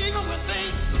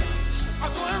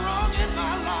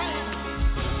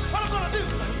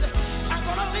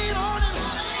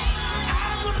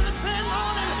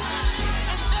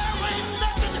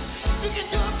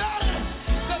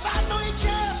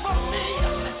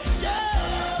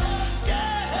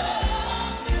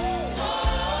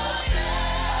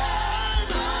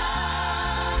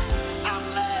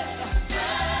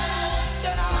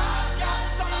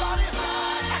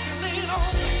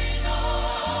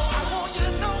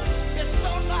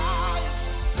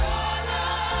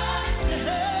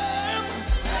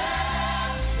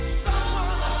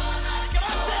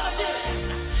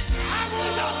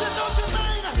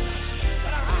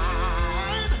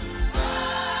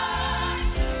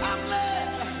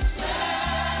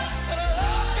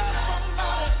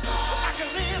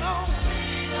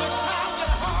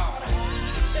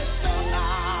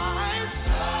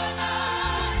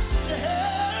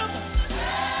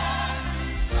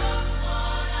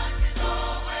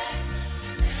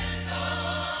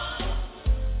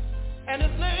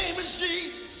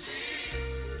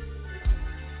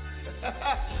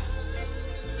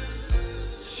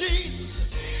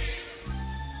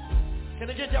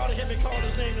y'all to hear me call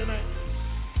his name tonight.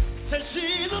 Say,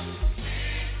 Jesus.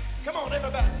 Come on,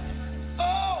 everybody.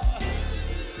 Oh,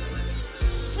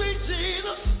 sweet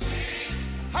Jesus.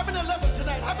 How many love him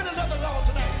tonight? How many love the Lord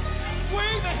tonight?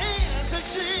 Wave your hand. Say,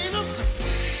 Jesus.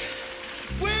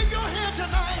 Wave your hand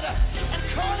tonight and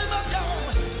call him up,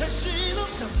 y'all. Say, Jesus.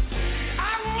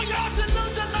 I want y'all to know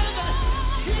tonight that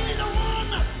he's the one.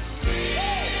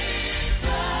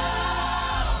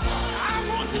 I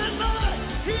want you to know that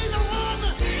he's the one.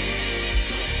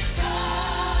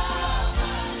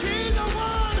 He's the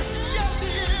one. Yes, he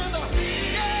is.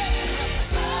 Yeah.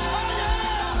 Oh,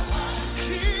 yeah.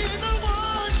 He's the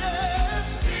one, yes.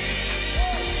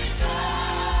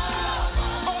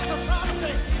 Oh, the Bible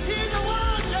says he's the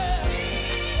one, yes.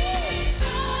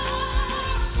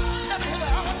 Let me hear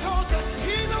that. I told you,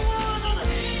 he's the one.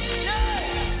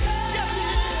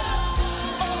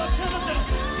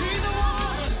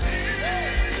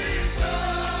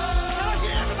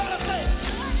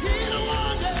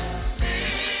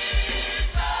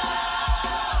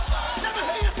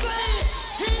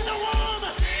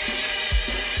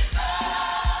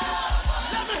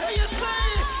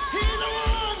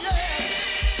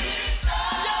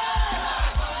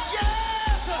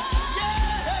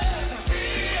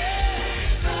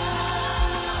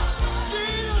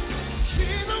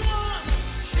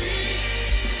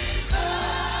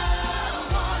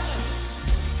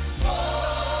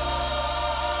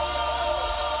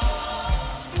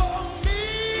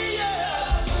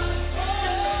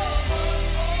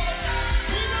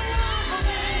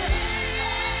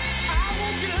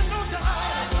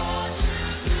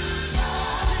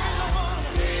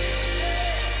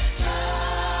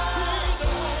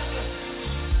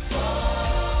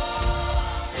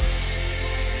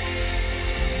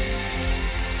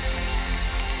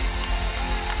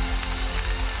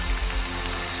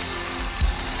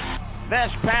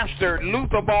 That's Pastor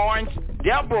Luther Barnes,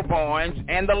 Deborah Barnes,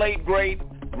 and the late, great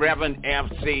Reverend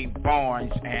F.C.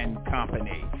 Barnes and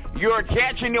Company. You're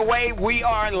catching the wave. We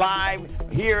are live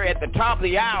here at the top of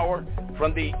the hour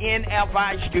from the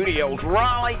NFI studios,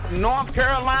 Raleigh, North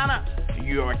Carolina.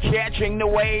 You're catching the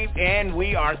wave, and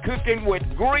we are cooking with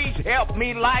grease. Help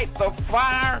me light the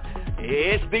fire.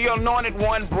 It's the Anointed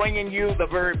One bringing you the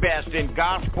very best in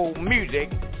gospel music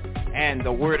and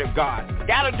the Word of God.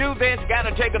 Gotta do this,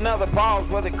 gotta take another pause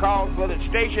for the calls for the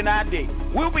station ID.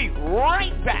 We'll be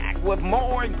right back with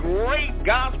more great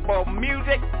gospel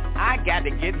music. I got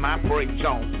to get my praise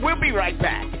on. We'll be right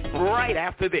back, right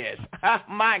after this.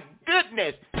 My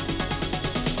goodness.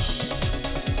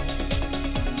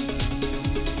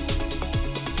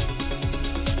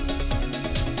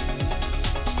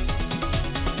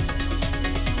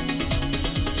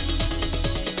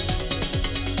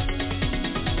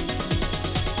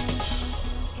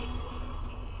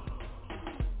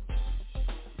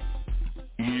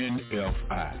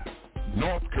 NFI,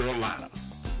 North Carolina,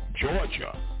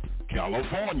 Georgia,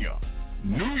 California,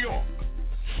 New York,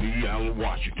 Seattle,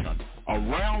 Washington,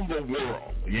 around the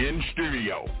world, in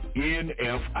stereo,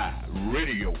 NFI,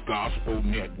 Radio Gospel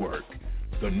Network,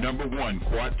 the #1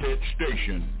 quartet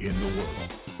station in the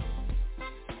world.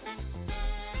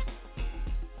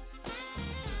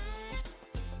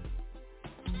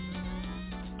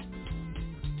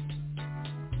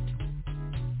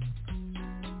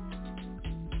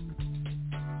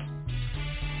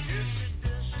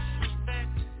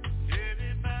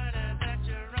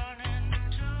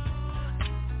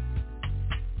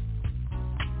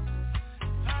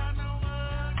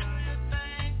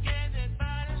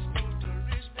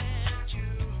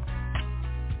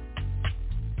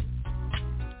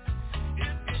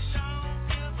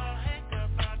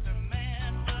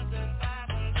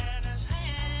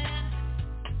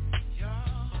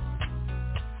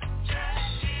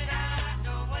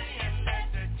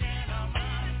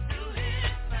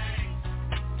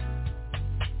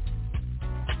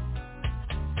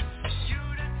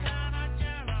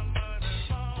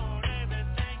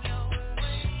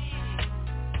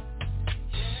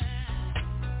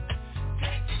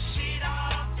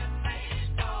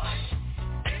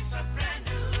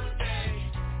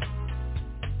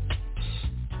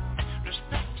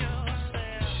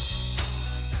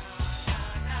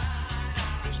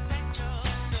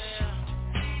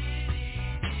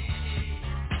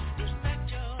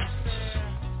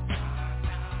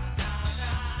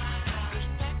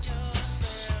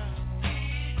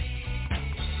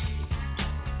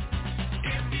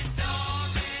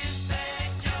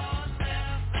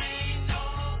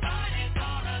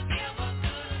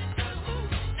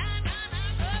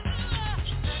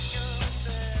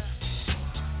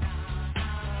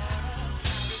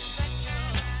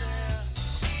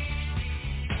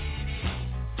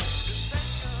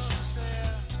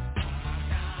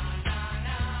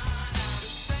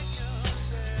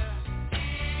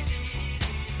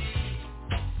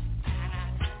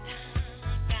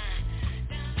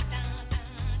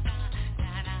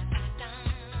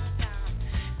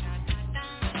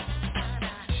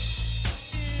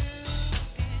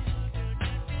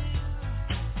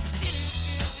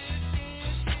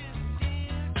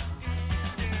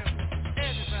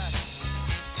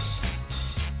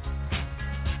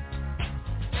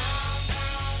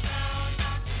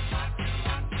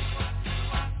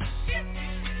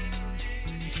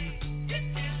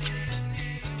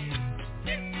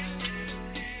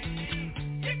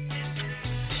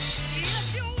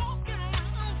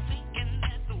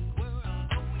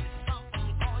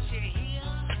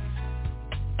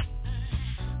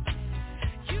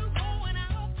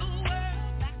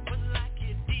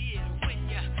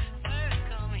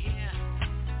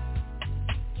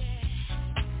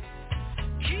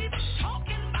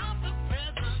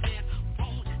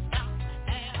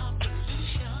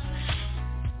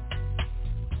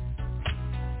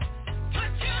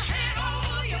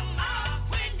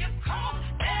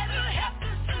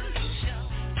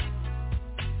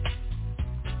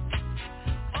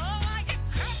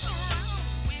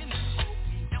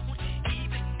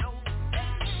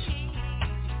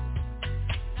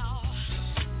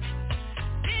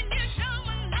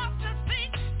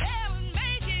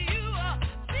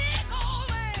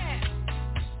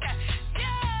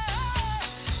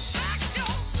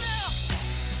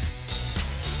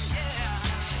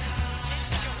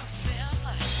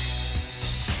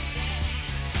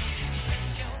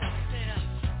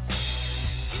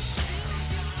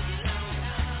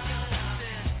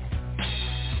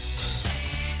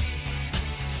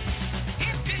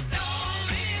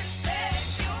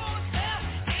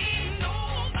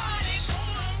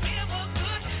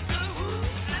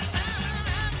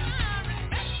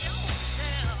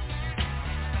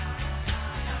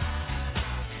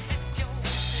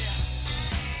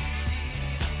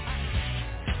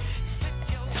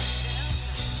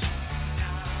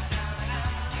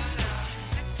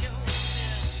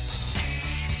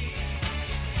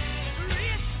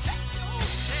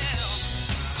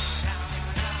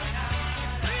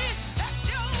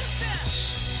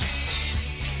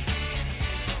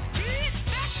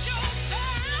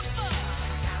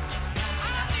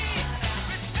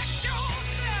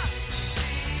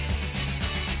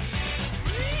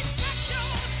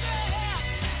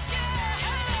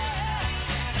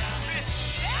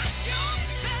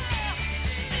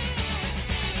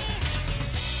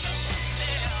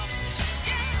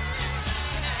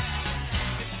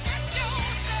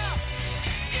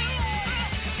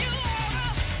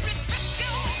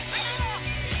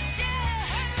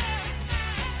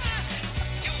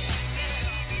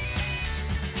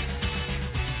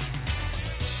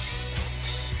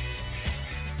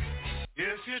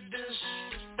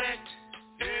 disrespect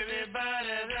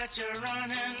everybody that you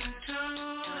run into.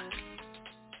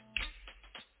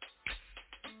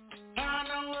 How in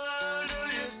the world do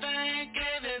you think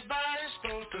everybody's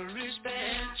supposed to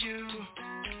respect you?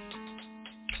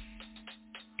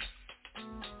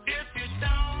 If you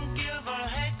don't give a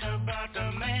heck about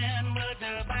the man with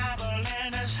the Bible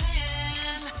in his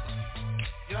hand,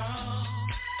 y'all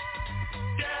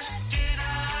just get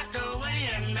out the way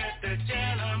and let the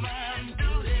gentleman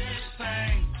do his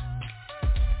thing.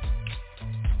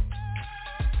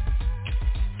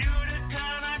 You the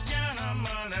kind of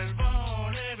gentleman that's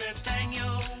born everything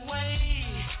your way.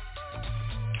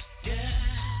 Yeah.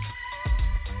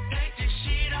 Take the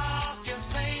sheet off your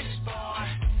face, boy.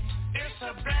 It's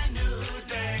a brand new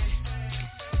day.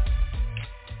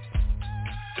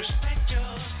 Respect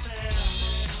yourself.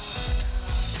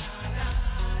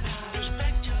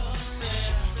 Respect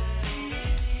yourself.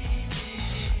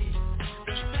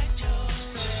 Respect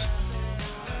yourself.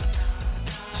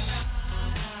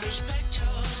 Respect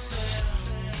yourself.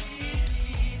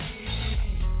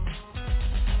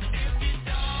 If you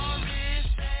don't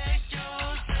respect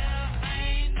yourself,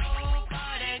 ain't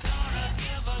nobody gonna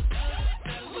give a good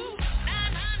to you.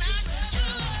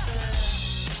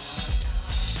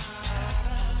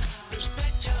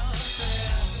 Respect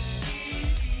yourself.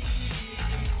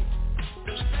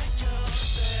 Respect yourself. Respect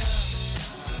yourself.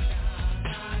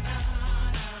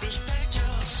 Respect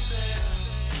yourself.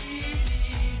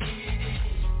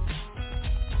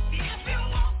 If you're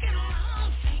walking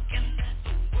around thinking that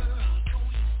the world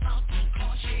owes you something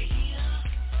 'cause you're here,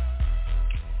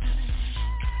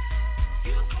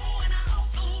 you're going out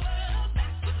the world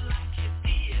backward like you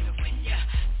did when you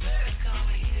first come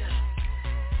here.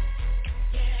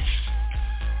 Yeah.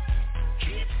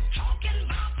 Keep talking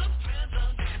about the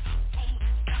president won't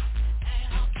stop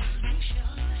our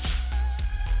pollution.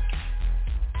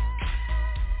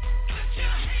 Put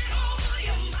your hand over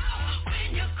your mouth when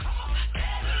you cough.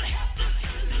 That'll help the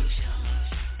solution.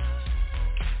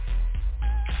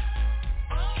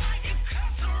 Oh, why you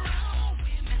cuss around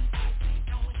women that we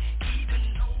don't even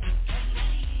know their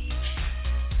name?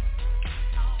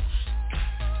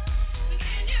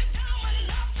 Then you're dumb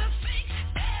enough to think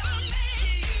they'll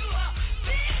make you a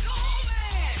big old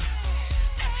man.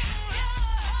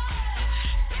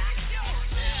 Back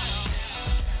yourself.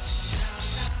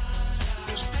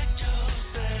 Respect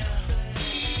yourself.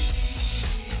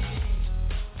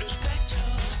 Respect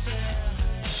yourself.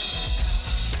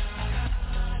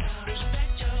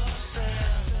 Respect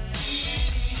yourself.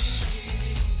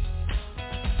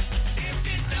 If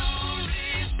you don't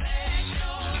respect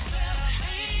yourself,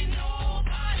 ain't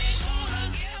nobody gonna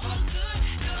give a good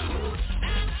to you.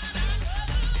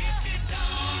 If you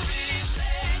don't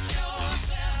respect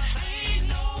yourself, ain't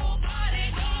nobody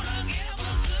gonna give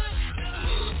a good to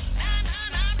you.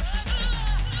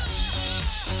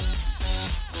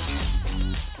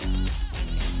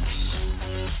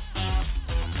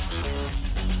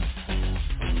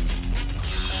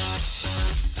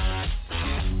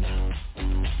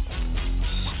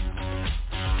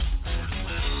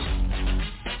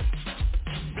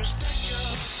 Respect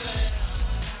yourself.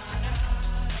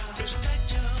 Respect yourself.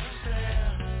 Respect yourself.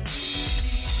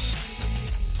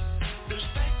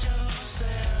 Respect yourself. Respect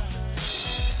yourself.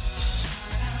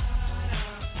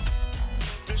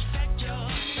 Respect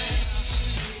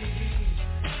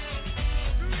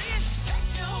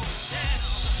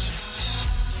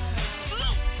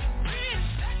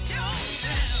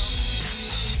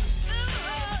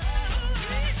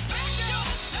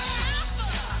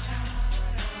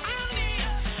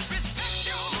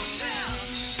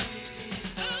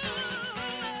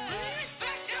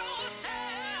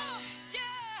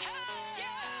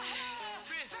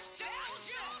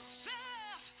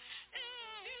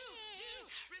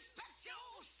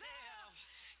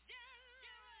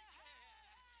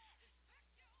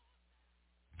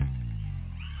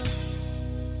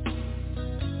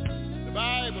The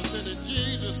Bible said that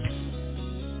Jesus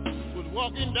was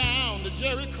walking down the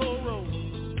Jericho road.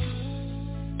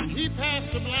 And he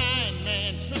passed a blind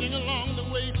man sitting along the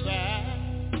wayside.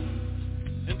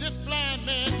 And this blind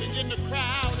man began to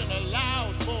cry out in a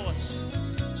loud voice,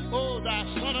 "Oh, thou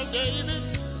son of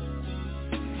David,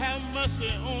 have mercy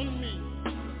on me."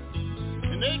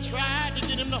 And they tried to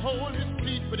get him to hold his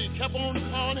feet, but he kept on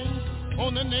calling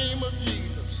on the name of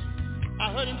Jesus.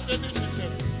 I heard him say this, he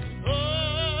said, "Oh,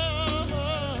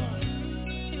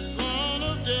 son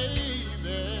of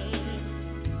David,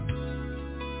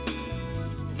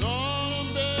 Lord,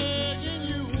 I'm begging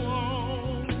you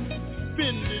on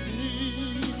bended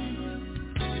knee."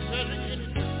 He said again,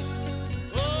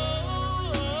 "Oh,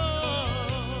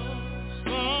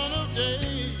 son of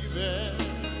David,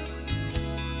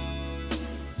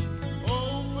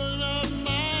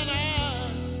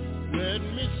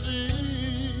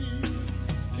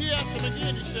 asked him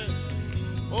again, he said,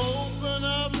 open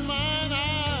up mine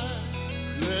eyes,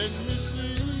 let me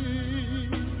see.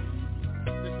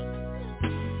 Listen.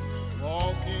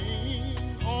 Walking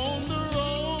on the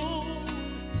road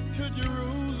to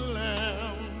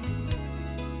Jerusalem,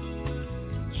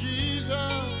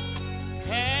 Jesus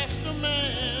passed a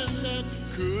man that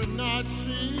could not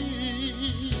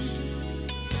see.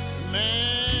 The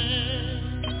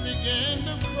man began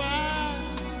to cry,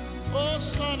 oh,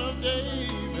 Son of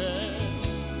David,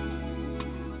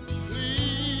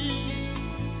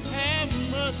 please have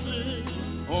mercy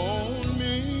on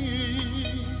me.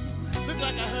 Looks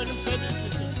like I heard him say this. He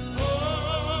said, oh,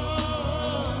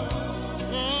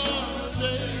 Son of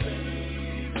David,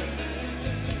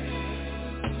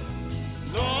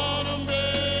 Lord, I'm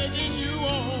begging you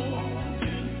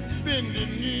on bended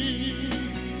knee.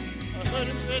 I heard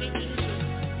him say it again. He said,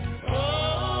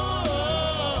 oh,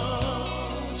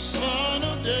 Son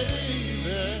of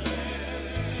David,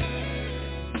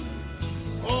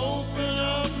 open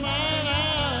up mine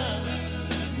eyes,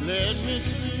 let me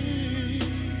see.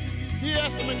 He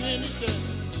asked him again, he said,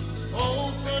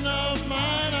 open up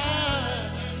mine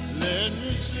eyes, let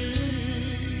me see.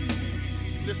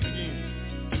 Listen again.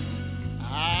 I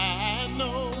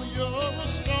know you're a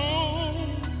stone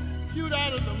hewed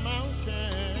out of the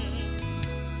mountain.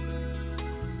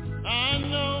 I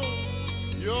know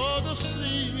you're the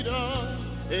seed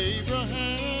of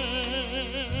Abraham.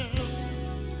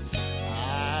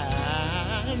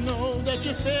 I know that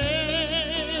you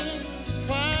fed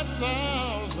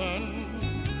 5,000.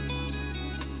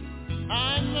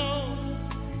 I know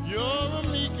you're a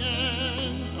meek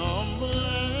and humble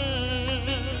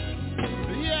lamb.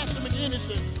 He asked him again, he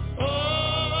said, oh,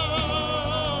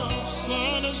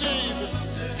 Son of David.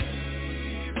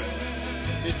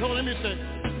 He told him, he said,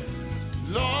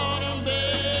 Lord, I'm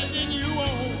begging you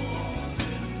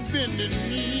on bended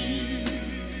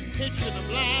knee. Picture the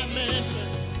blind man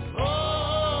said,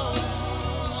 oh,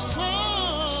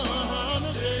 Son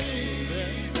of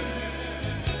David.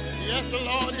 He asked the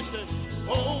Lord, he said,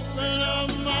 open up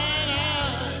mine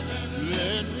eyes,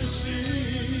 let me see.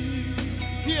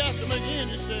 He asked him again,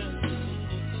 he said,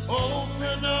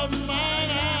 open up mine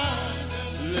eyes,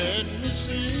 let me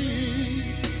see.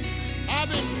 I've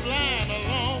been blind a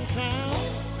long time.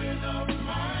 Open up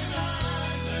mine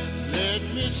eyes, let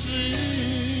me see.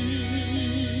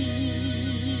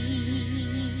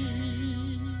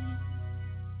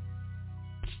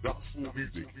 Gospel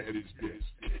music at its best.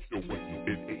 The way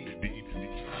in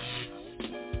HD2.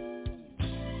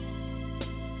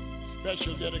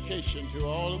 Special dedication to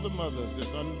all of the mothers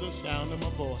that's under the sound of my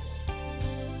voice.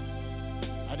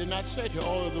 I did not say to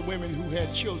all of the women who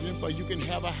had children, for you can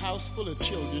have a house full of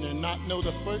children and not know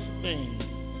the first thing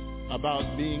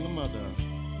about being a mother.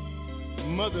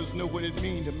 Mothers know what it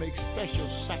means to make special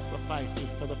sacrifices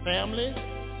for the family.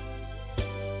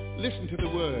 Listen to the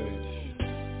words.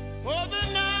 For the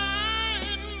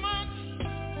 9 months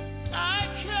I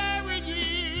carried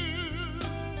you,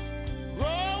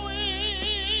 growing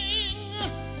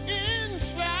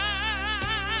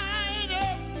inside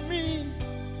of me,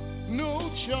 no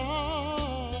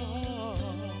charge.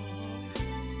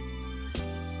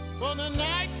 For the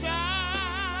nights I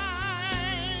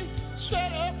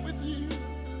sat up with you,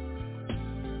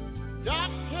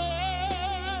 doctored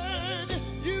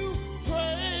you,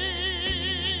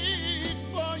 prayed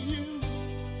for you,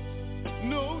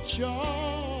 no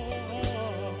charge.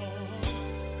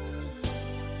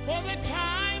 For the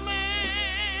time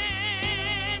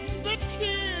and the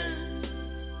tears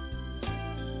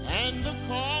and the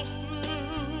cost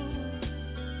through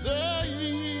the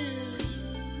years,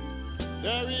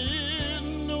 there is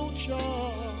no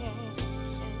charge.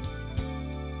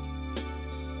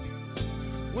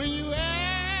 When you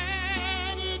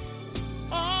add it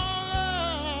all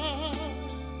up,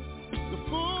 the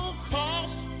full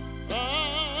cost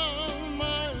of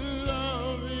my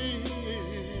love is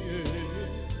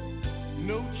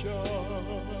no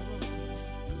charge.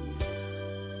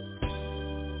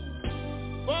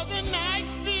 For the night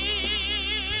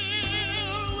filled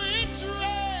with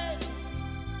dread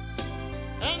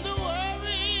and the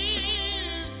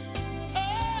worries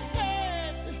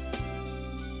ahead,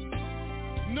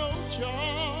 no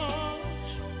charge.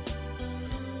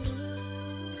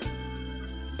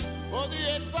 For the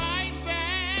advice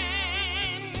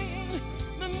and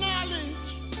the knowledge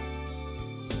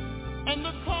and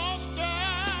the cost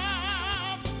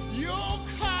of your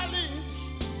college,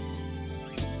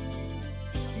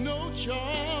 no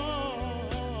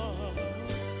charge.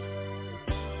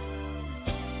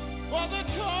 For the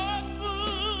cost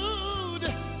food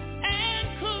and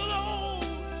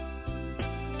clothes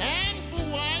and for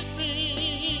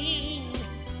wiping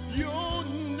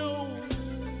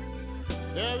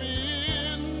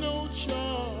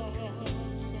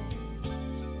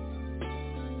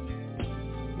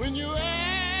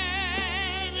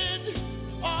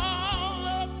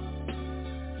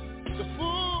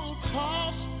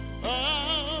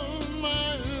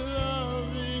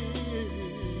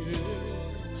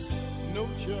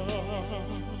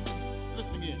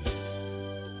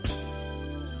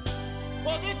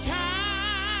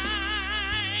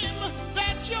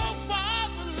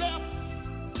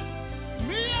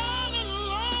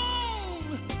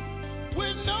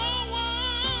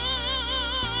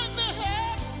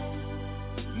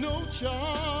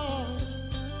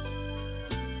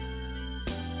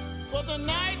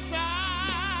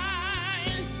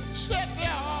outside, sat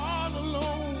there all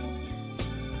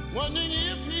alone, wondering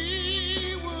if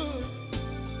he would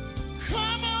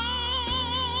come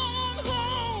on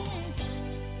home.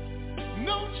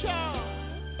 No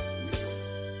charge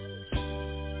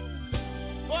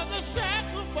for the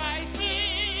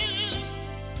sacrifices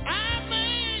I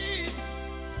made,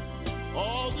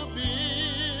 all the bills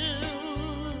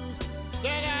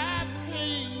that I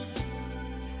paid.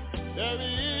 There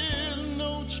is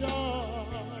no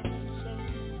charge.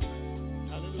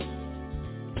 Hallelujah.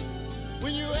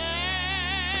 When you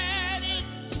add it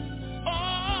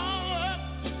all up,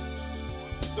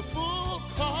 the full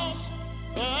cost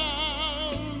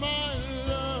of my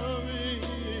love is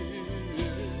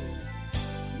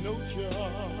no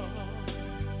charge.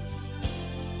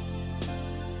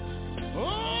 Oh,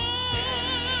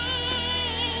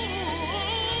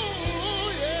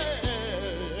 yeah.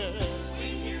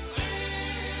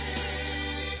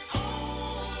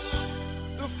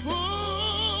 The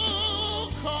full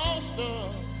cost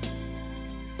of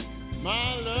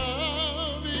my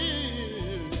love is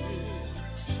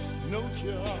no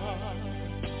charge.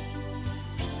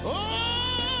 Oh,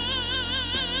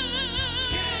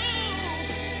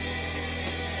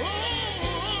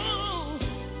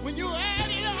 when you add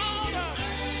it all up,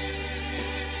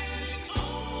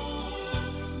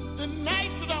 the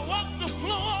nights that I walked the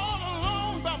floor all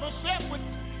alone by myself with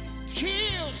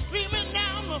tears streaming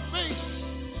down my face,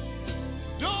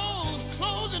 doors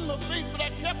closing my face, but I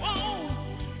kept on,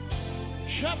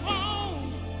 kept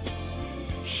on,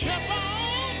 kept on.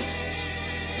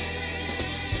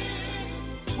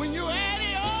 When you add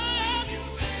it all up,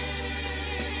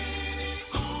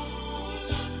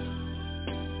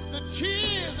 the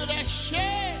tears that I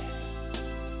shed,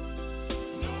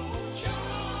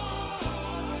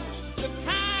 the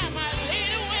time I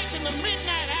laid awake in the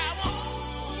midnight hour,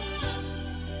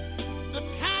 the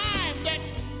time that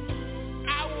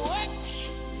I worked,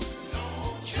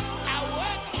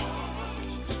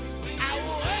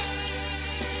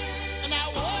 and I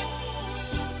worked.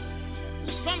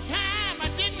 Sometimes I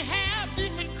didn't have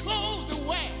decent clothes to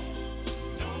wear.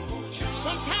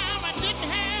 Sometimes I didn't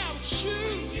have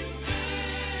shoes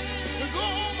to go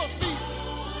on my feet.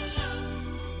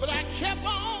 But I kept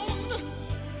on,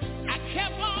 I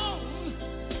kept on,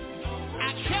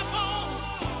 I kept on,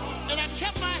 and I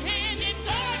kept my hand in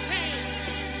God's hand.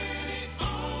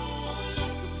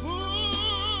 The full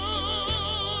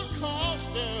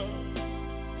cost of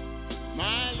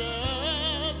my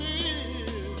love is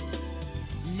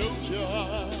no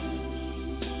charge,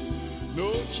 no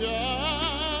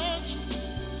charge,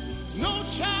 no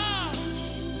charge,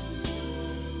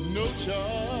 no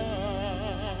charge.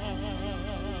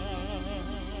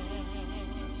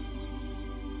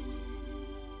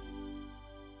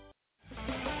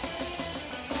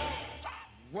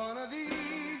 One of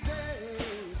these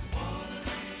days,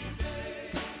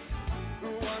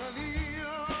 one of these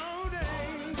old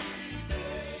days,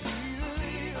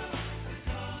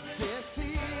 yes, he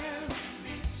is.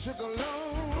 Took a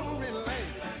lonely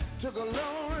life, took a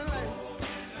lonely life.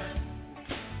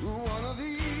 One of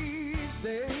these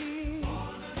days,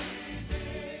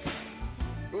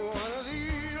 one of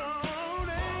these old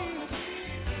days,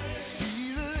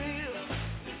 Jesus,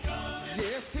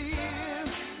 yes, he is.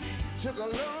 Took a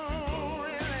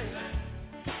lonely life.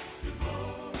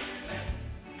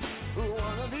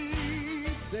 One of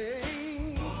these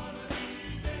days,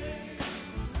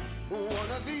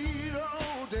 one of these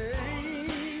old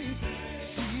days,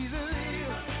 Jesus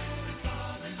is,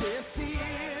 yes, he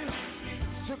is.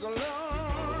 Took a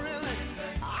lonely life.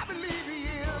 I believe he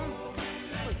is.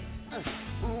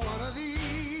 One of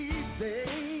these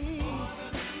days,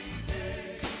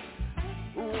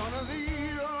 one of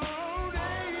these old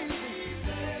days,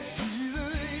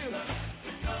 Jesus is,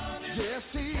 yes,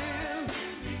 he is.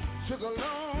 Took a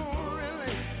lonely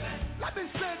life. Let me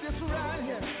say this right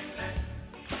here.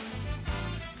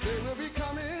 They will be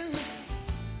coming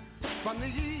from the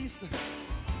east.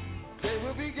 They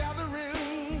will be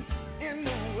gathering in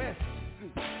the west.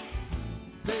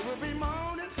 They will be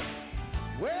mourning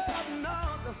way up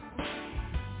north.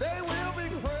 They will be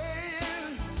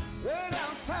praying way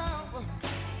down south.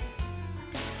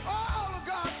 All of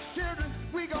God's children,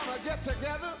 we gonna get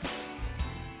together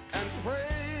and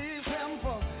praise him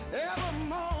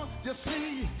forevermore. You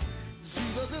see,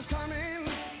 Jesus is coming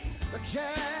to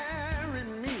carry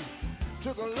me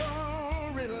to the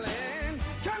lonely land.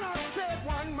 Can I say it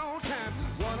one more time?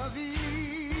 One of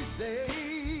these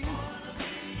days,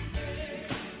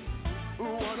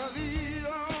 one of these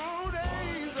old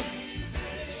days,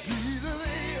 Jesus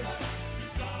is,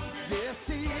 yes,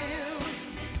 he is.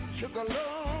 To the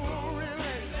lonely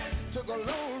land. to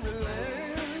glory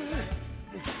land.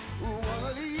 One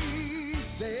of these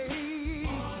days,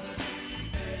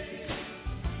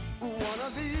 one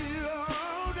of these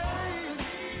old days,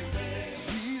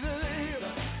 Jesus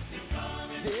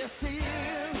is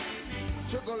here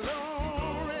to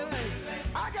glory land.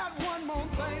 I got one more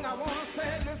thing I want to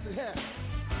say. Listen here.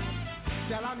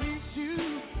 Shall I meet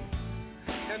you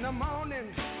in the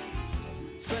morning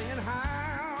singing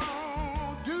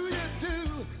how do you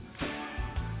do?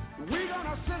 We're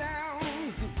gonna sit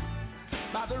down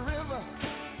by the river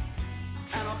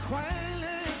and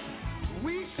acquaintance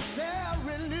we shall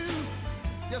renew.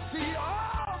 You see,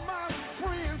 all my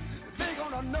friends, they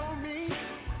gonna know me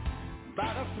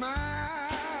by the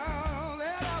smile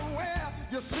that I wear.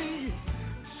 You see,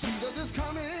 Jesus is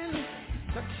coming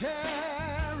to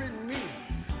carry me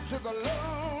to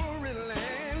glory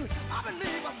land. I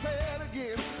believe I said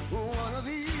again, one of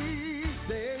these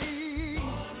days,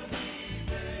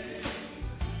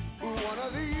 one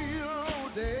of these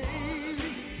old days,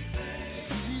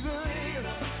 Jesus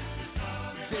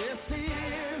is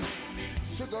here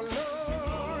to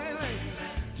glory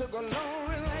land, to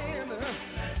glory land.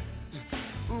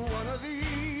 One of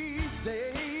these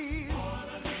days,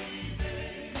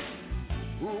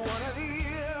 one of these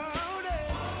old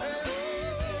days,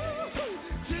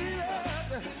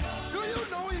 Jesus, do you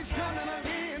know he's coming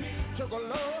again to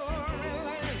glory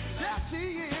land? Yes, he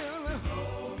is.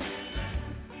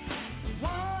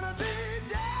 One of these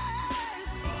days,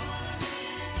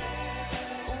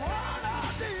 one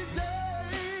of these days,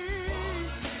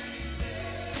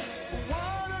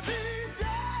 one of these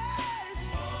days,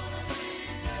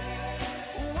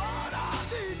 one of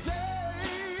these days.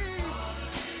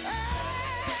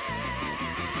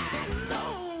 And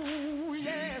oh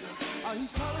yes,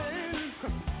 he's coming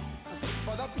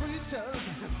for the preachers.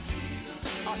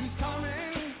 He's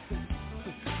coming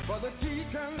for the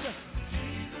deacons.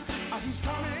 He's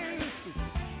coming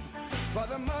for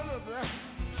the mothers.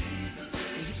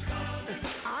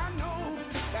 I know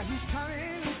that he's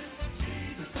coming.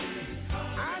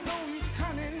 I know he's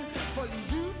coming for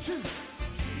you too.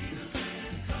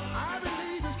 I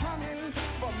believe he's coming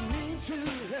for me too.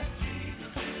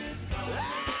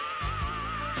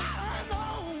 I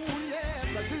know, yes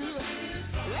I do.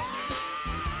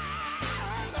 I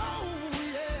know,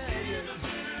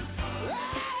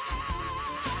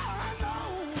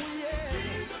 yes.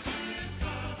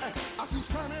 He's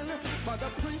coming for the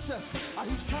preachers.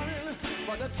 He's coming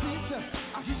for the teachers.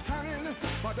 He's coming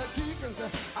for the deacons.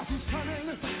 He's coming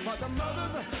for the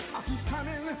mothers. He's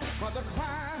coming for the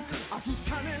choir. He's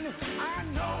coming. I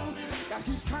know that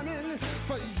he's coming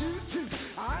for you too.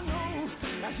 I know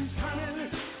that he's coming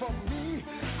for me.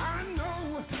 I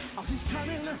know he's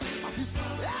coming. He's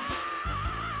coming.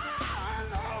 I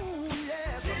know,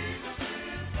 yes.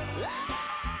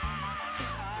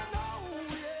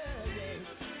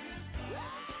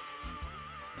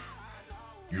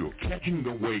 You're catching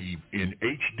the wave in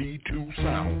HD2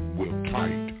 sound with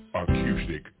tight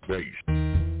acoustic bass.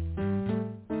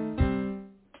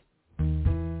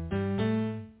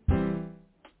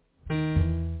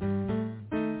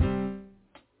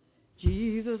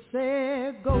 Jesus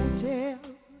said, go tell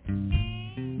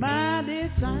my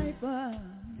disciples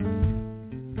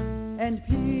and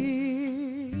Peter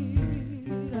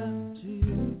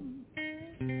too.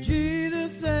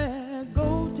 Jesus said, go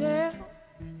tell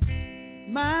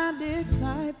my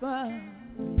disciples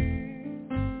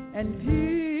and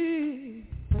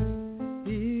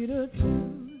Peter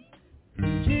too.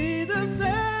 Jesus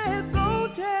said, go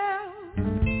tell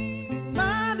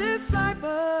my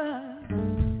disciples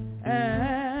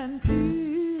and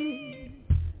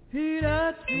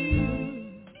Peter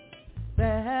too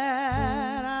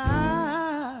that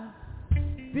I'll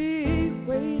be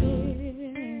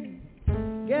waiting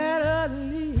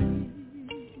Galilee.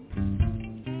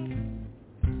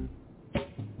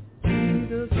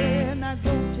 Jesus said, now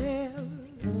go tell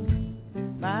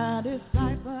my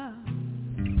disciples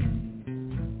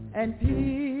and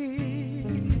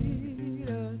Peter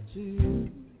too.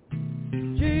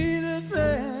 Jesus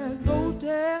said, go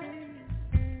tell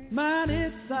my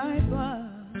disciples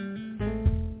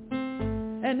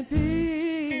and Peter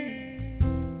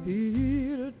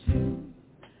too.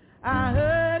 I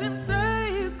heard him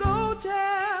say, go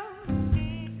tell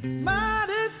my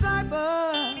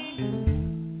disciples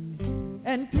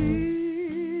and Peter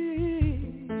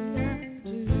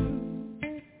too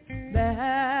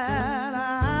that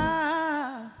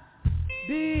I'll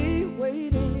be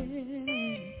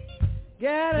waiting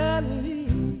Galilee.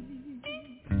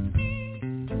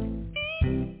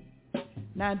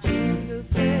 Now Jesus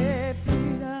said,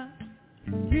 Peter,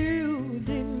 you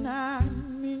deny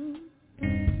me,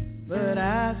 but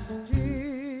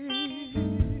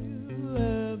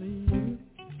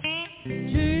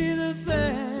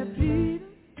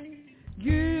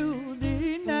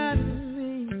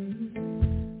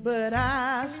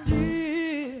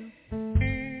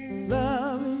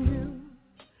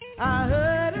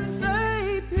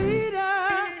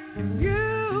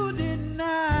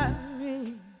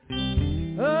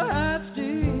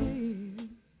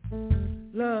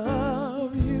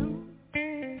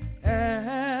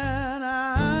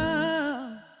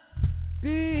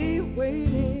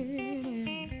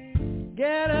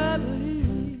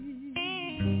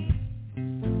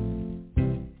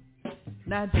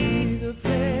Now Jesus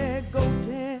said, go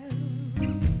tell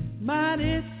my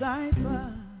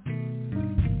disciples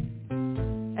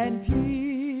and Peter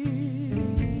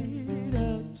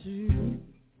too.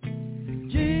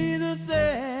 Jesus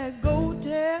said, go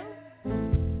tell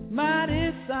my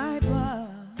disciples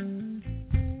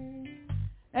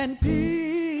and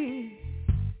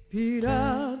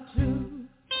Peter too.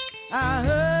 I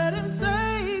heard him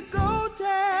say, go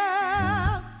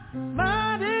tell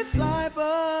my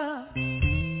disciples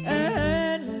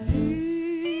and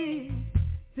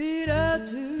Peter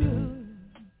too,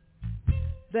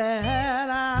 that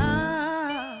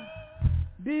I'll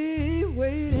be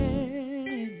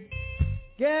waiting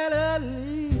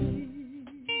Galilee.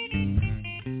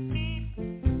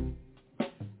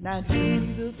 Now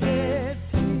Jesus said,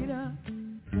 Peter,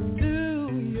 do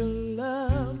you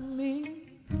love me?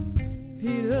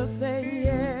 Peter said,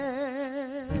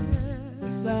 yes,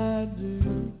 I do.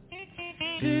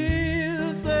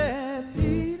 Jesus said,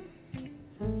 Peter,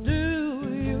 do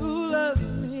you love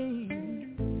me?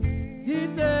 He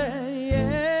said,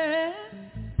 yes,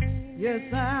 yes,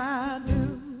 I do.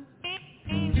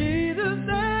 Jesus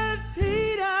said,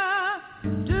 Peter,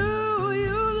 do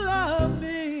you love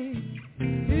me?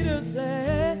 Peter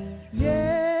said,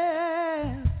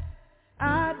 yes,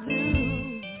 I do.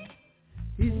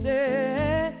 He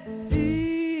said,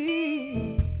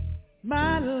 feed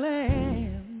my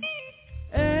lamb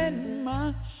and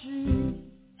my sheep.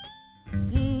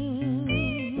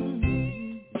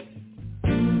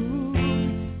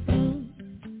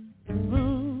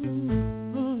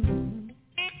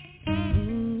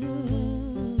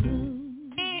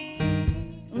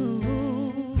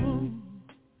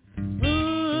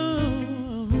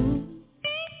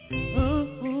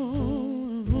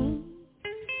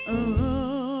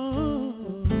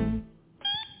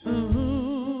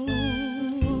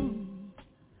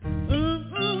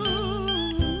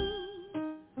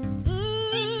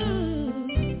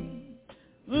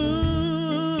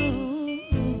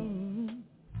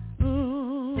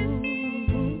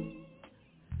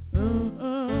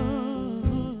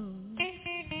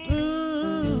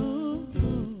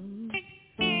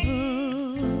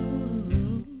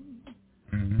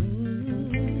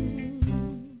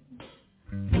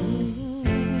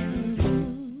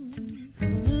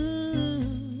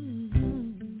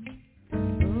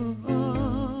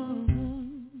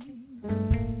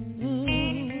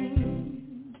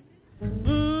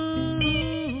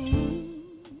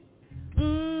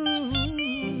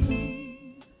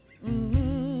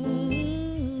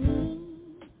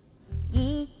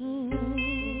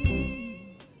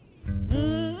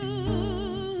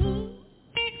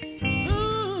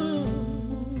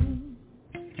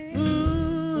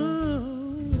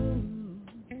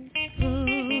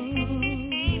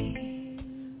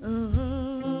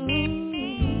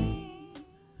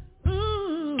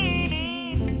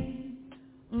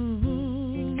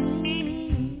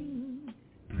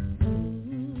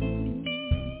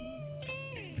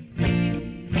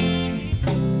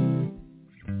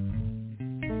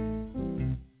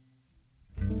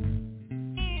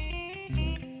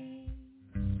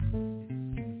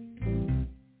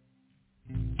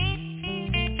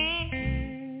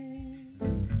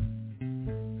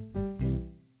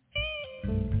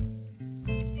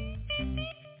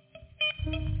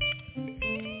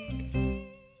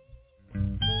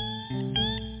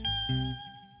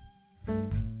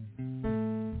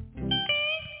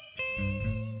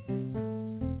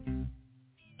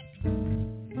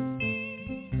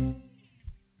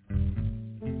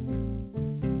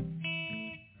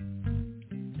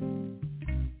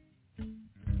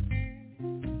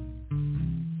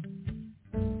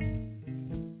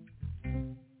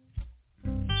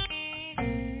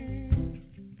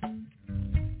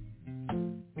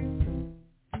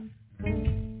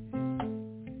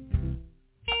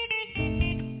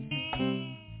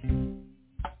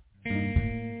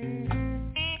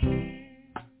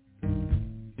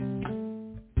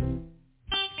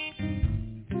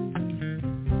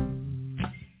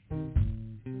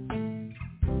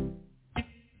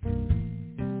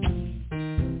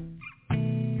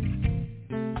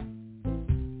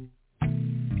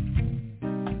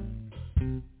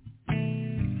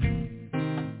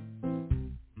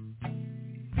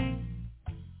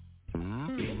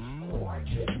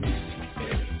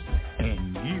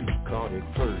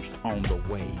 On the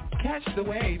wave. Catch the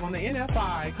wave on the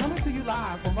NFI, coming to you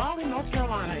live from Raleigh, North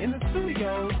Carolina, in the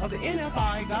studios of the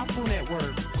NFI Gospel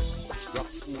Network.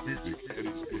 Gospel music at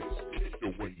its best. The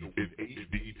wave in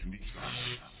HD to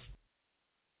sound.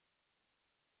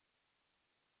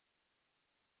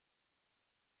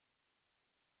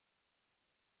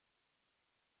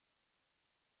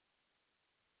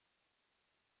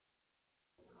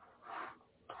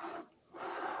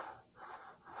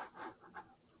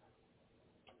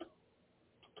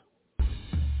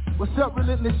 What's up,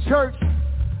 Relentless Church?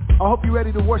 I hope you're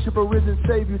ready to worship a risen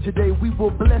Savior today. We will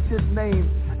bless his name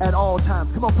at all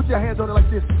times. Come on, put your hands on it like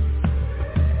this.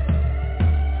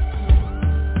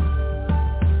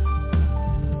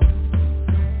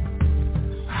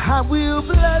 I will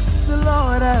bless the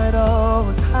Lord at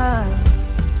all times,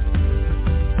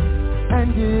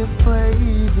 and his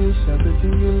praises shall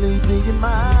continually be in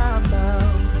my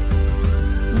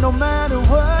mouth. No matter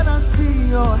what I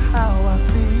see or how I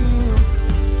feel,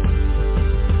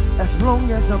 as long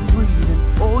as I'm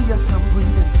breathing, oh yes I'm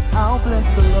breathing, I'll bless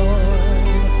the Lord.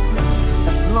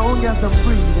 As long as I'm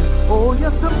breathing, oh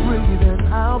yes I'm breathing,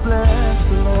 I'll bless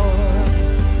the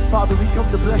Lord. Father, we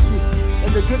come to bless you in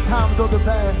the good times or the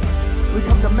bad. We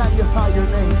come to magnify your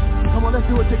name. Come on, let's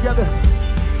do it together.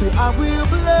 Say, I will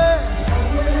bless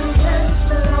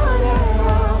the Lord at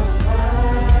all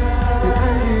times,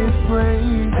 and his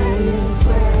praises.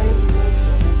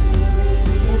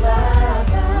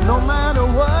 No matter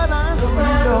what I see,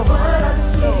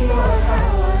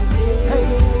 hey,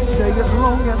 say as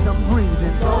long as I'm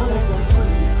breathing,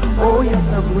 oh yes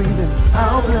I'm breathing,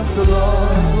 I'll bless the Lord.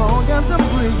 As long as I'm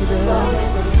breathing,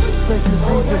 thank you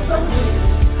Jesus.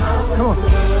 Come on,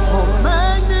 oh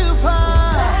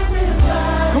magnify.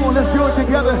 Come on, let's do it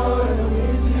together.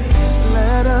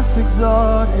 Let us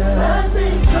exalt you.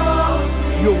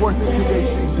 You're worth it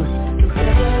today, Jesus.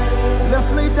 Let's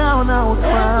lay down our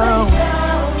crown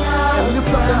and lift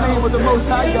up the name of the Most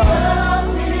High God.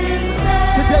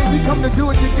 Today we come to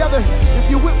do it together. If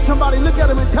you whip somebody, look at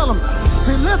them and tell them,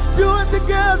 say, let's do it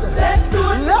together. Let's do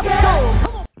it together.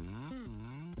 Go.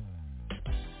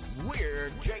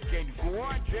 We're taking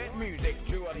quartet music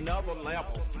to another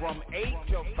level. From 8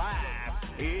 to 5,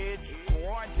 it's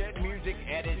quartet music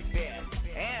at its best.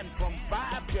 And from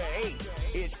 5 to 8,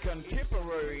 it's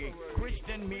contemporary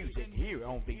Christian music here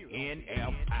on the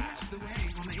NFI. Catch the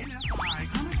wave on the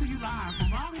NFI, coming to you live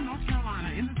from Raleigh, North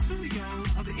Carolina, in the studios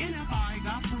of the NFI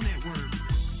Gospel Network.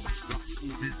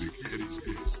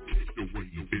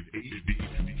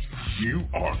 You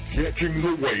are catching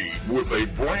the wave with a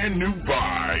brand new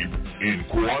vibe in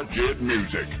quartet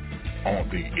music on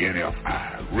the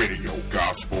NFI Radio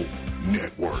Gospel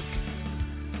Network.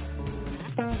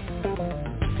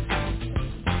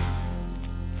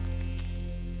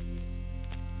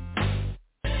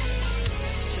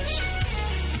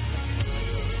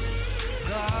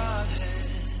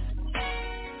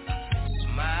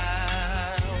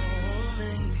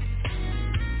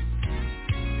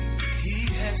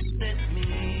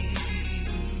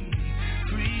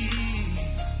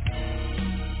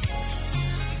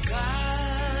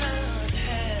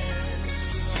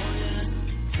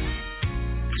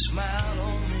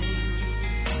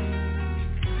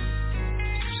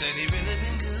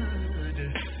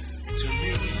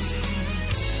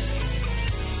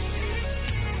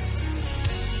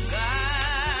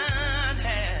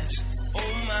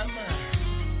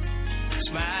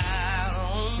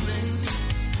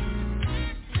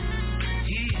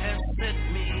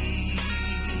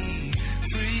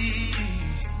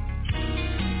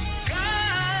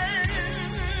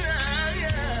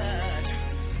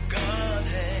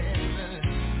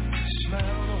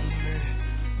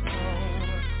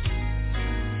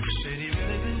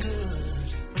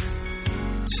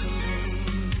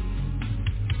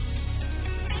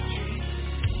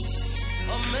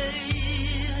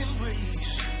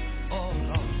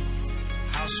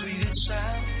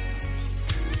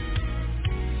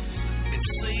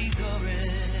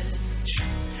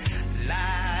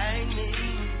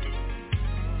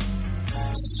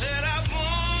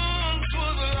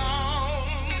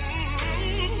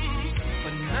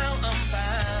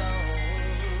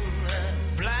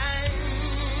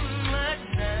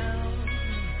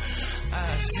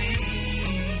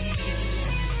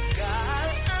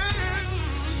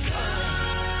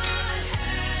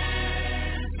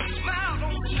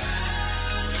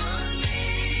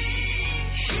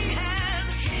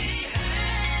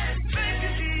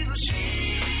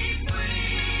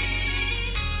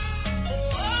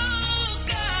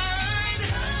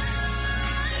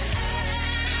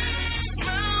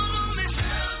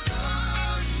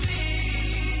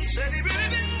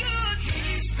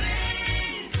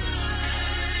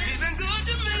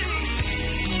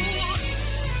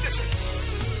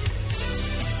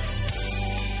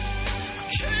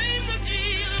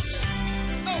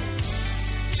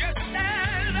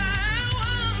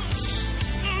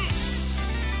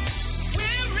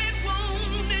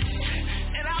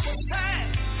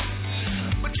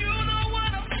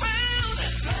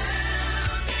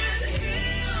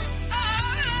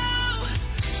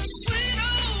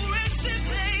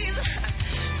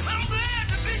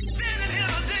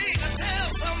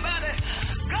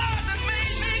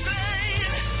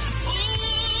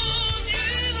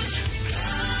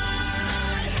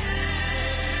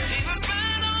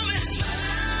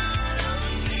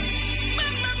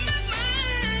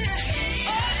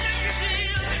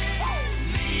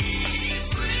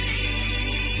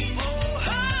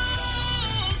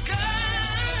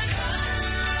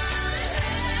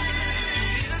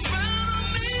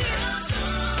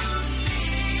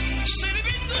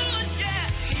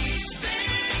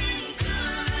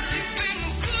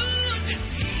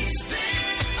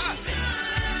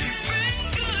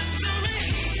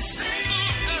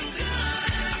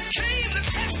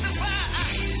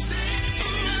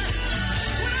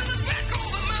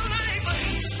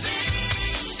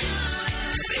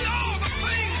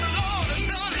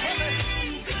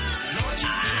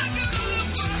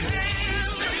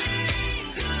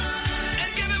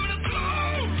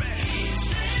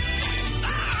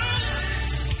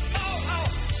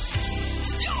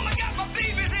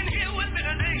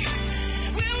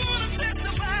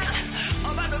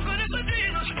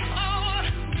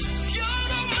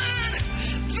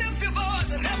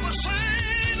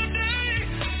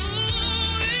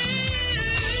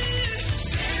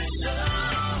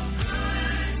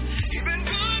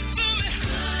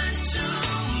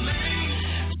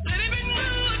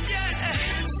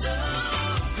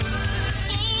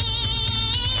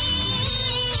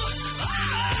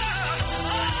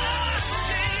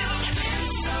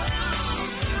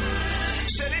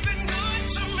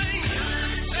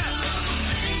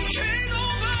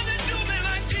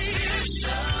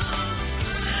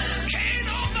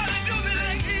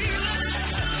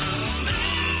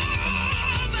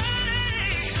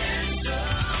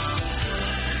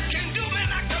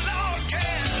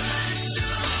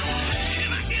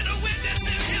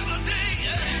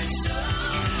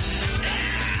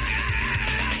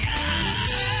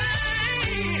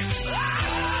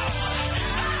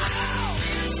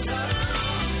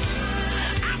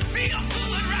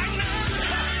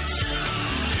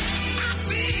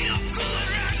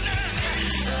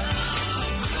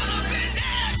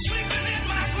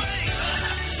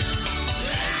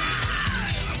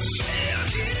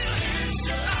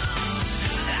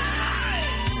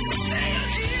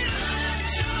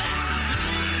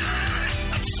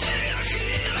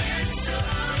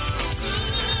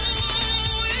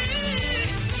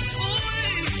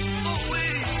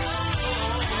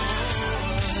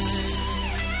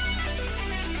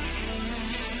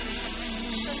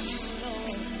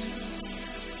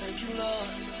 Thank you, Lord.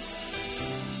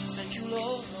 Thank you,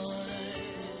 Lord.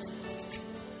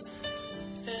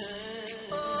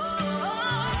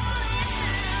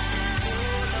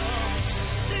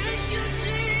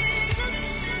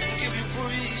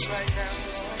 Right now,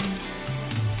 Lord.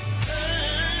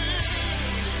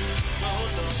 Oh,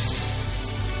 Lord.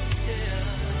 Yeah.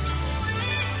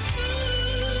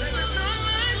 There is none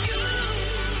like you.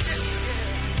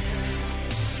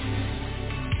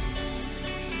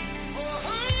 Oh,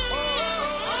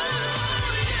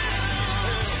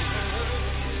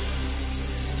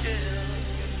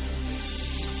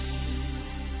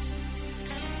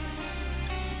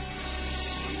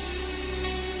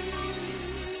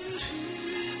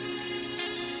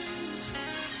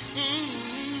 yeah.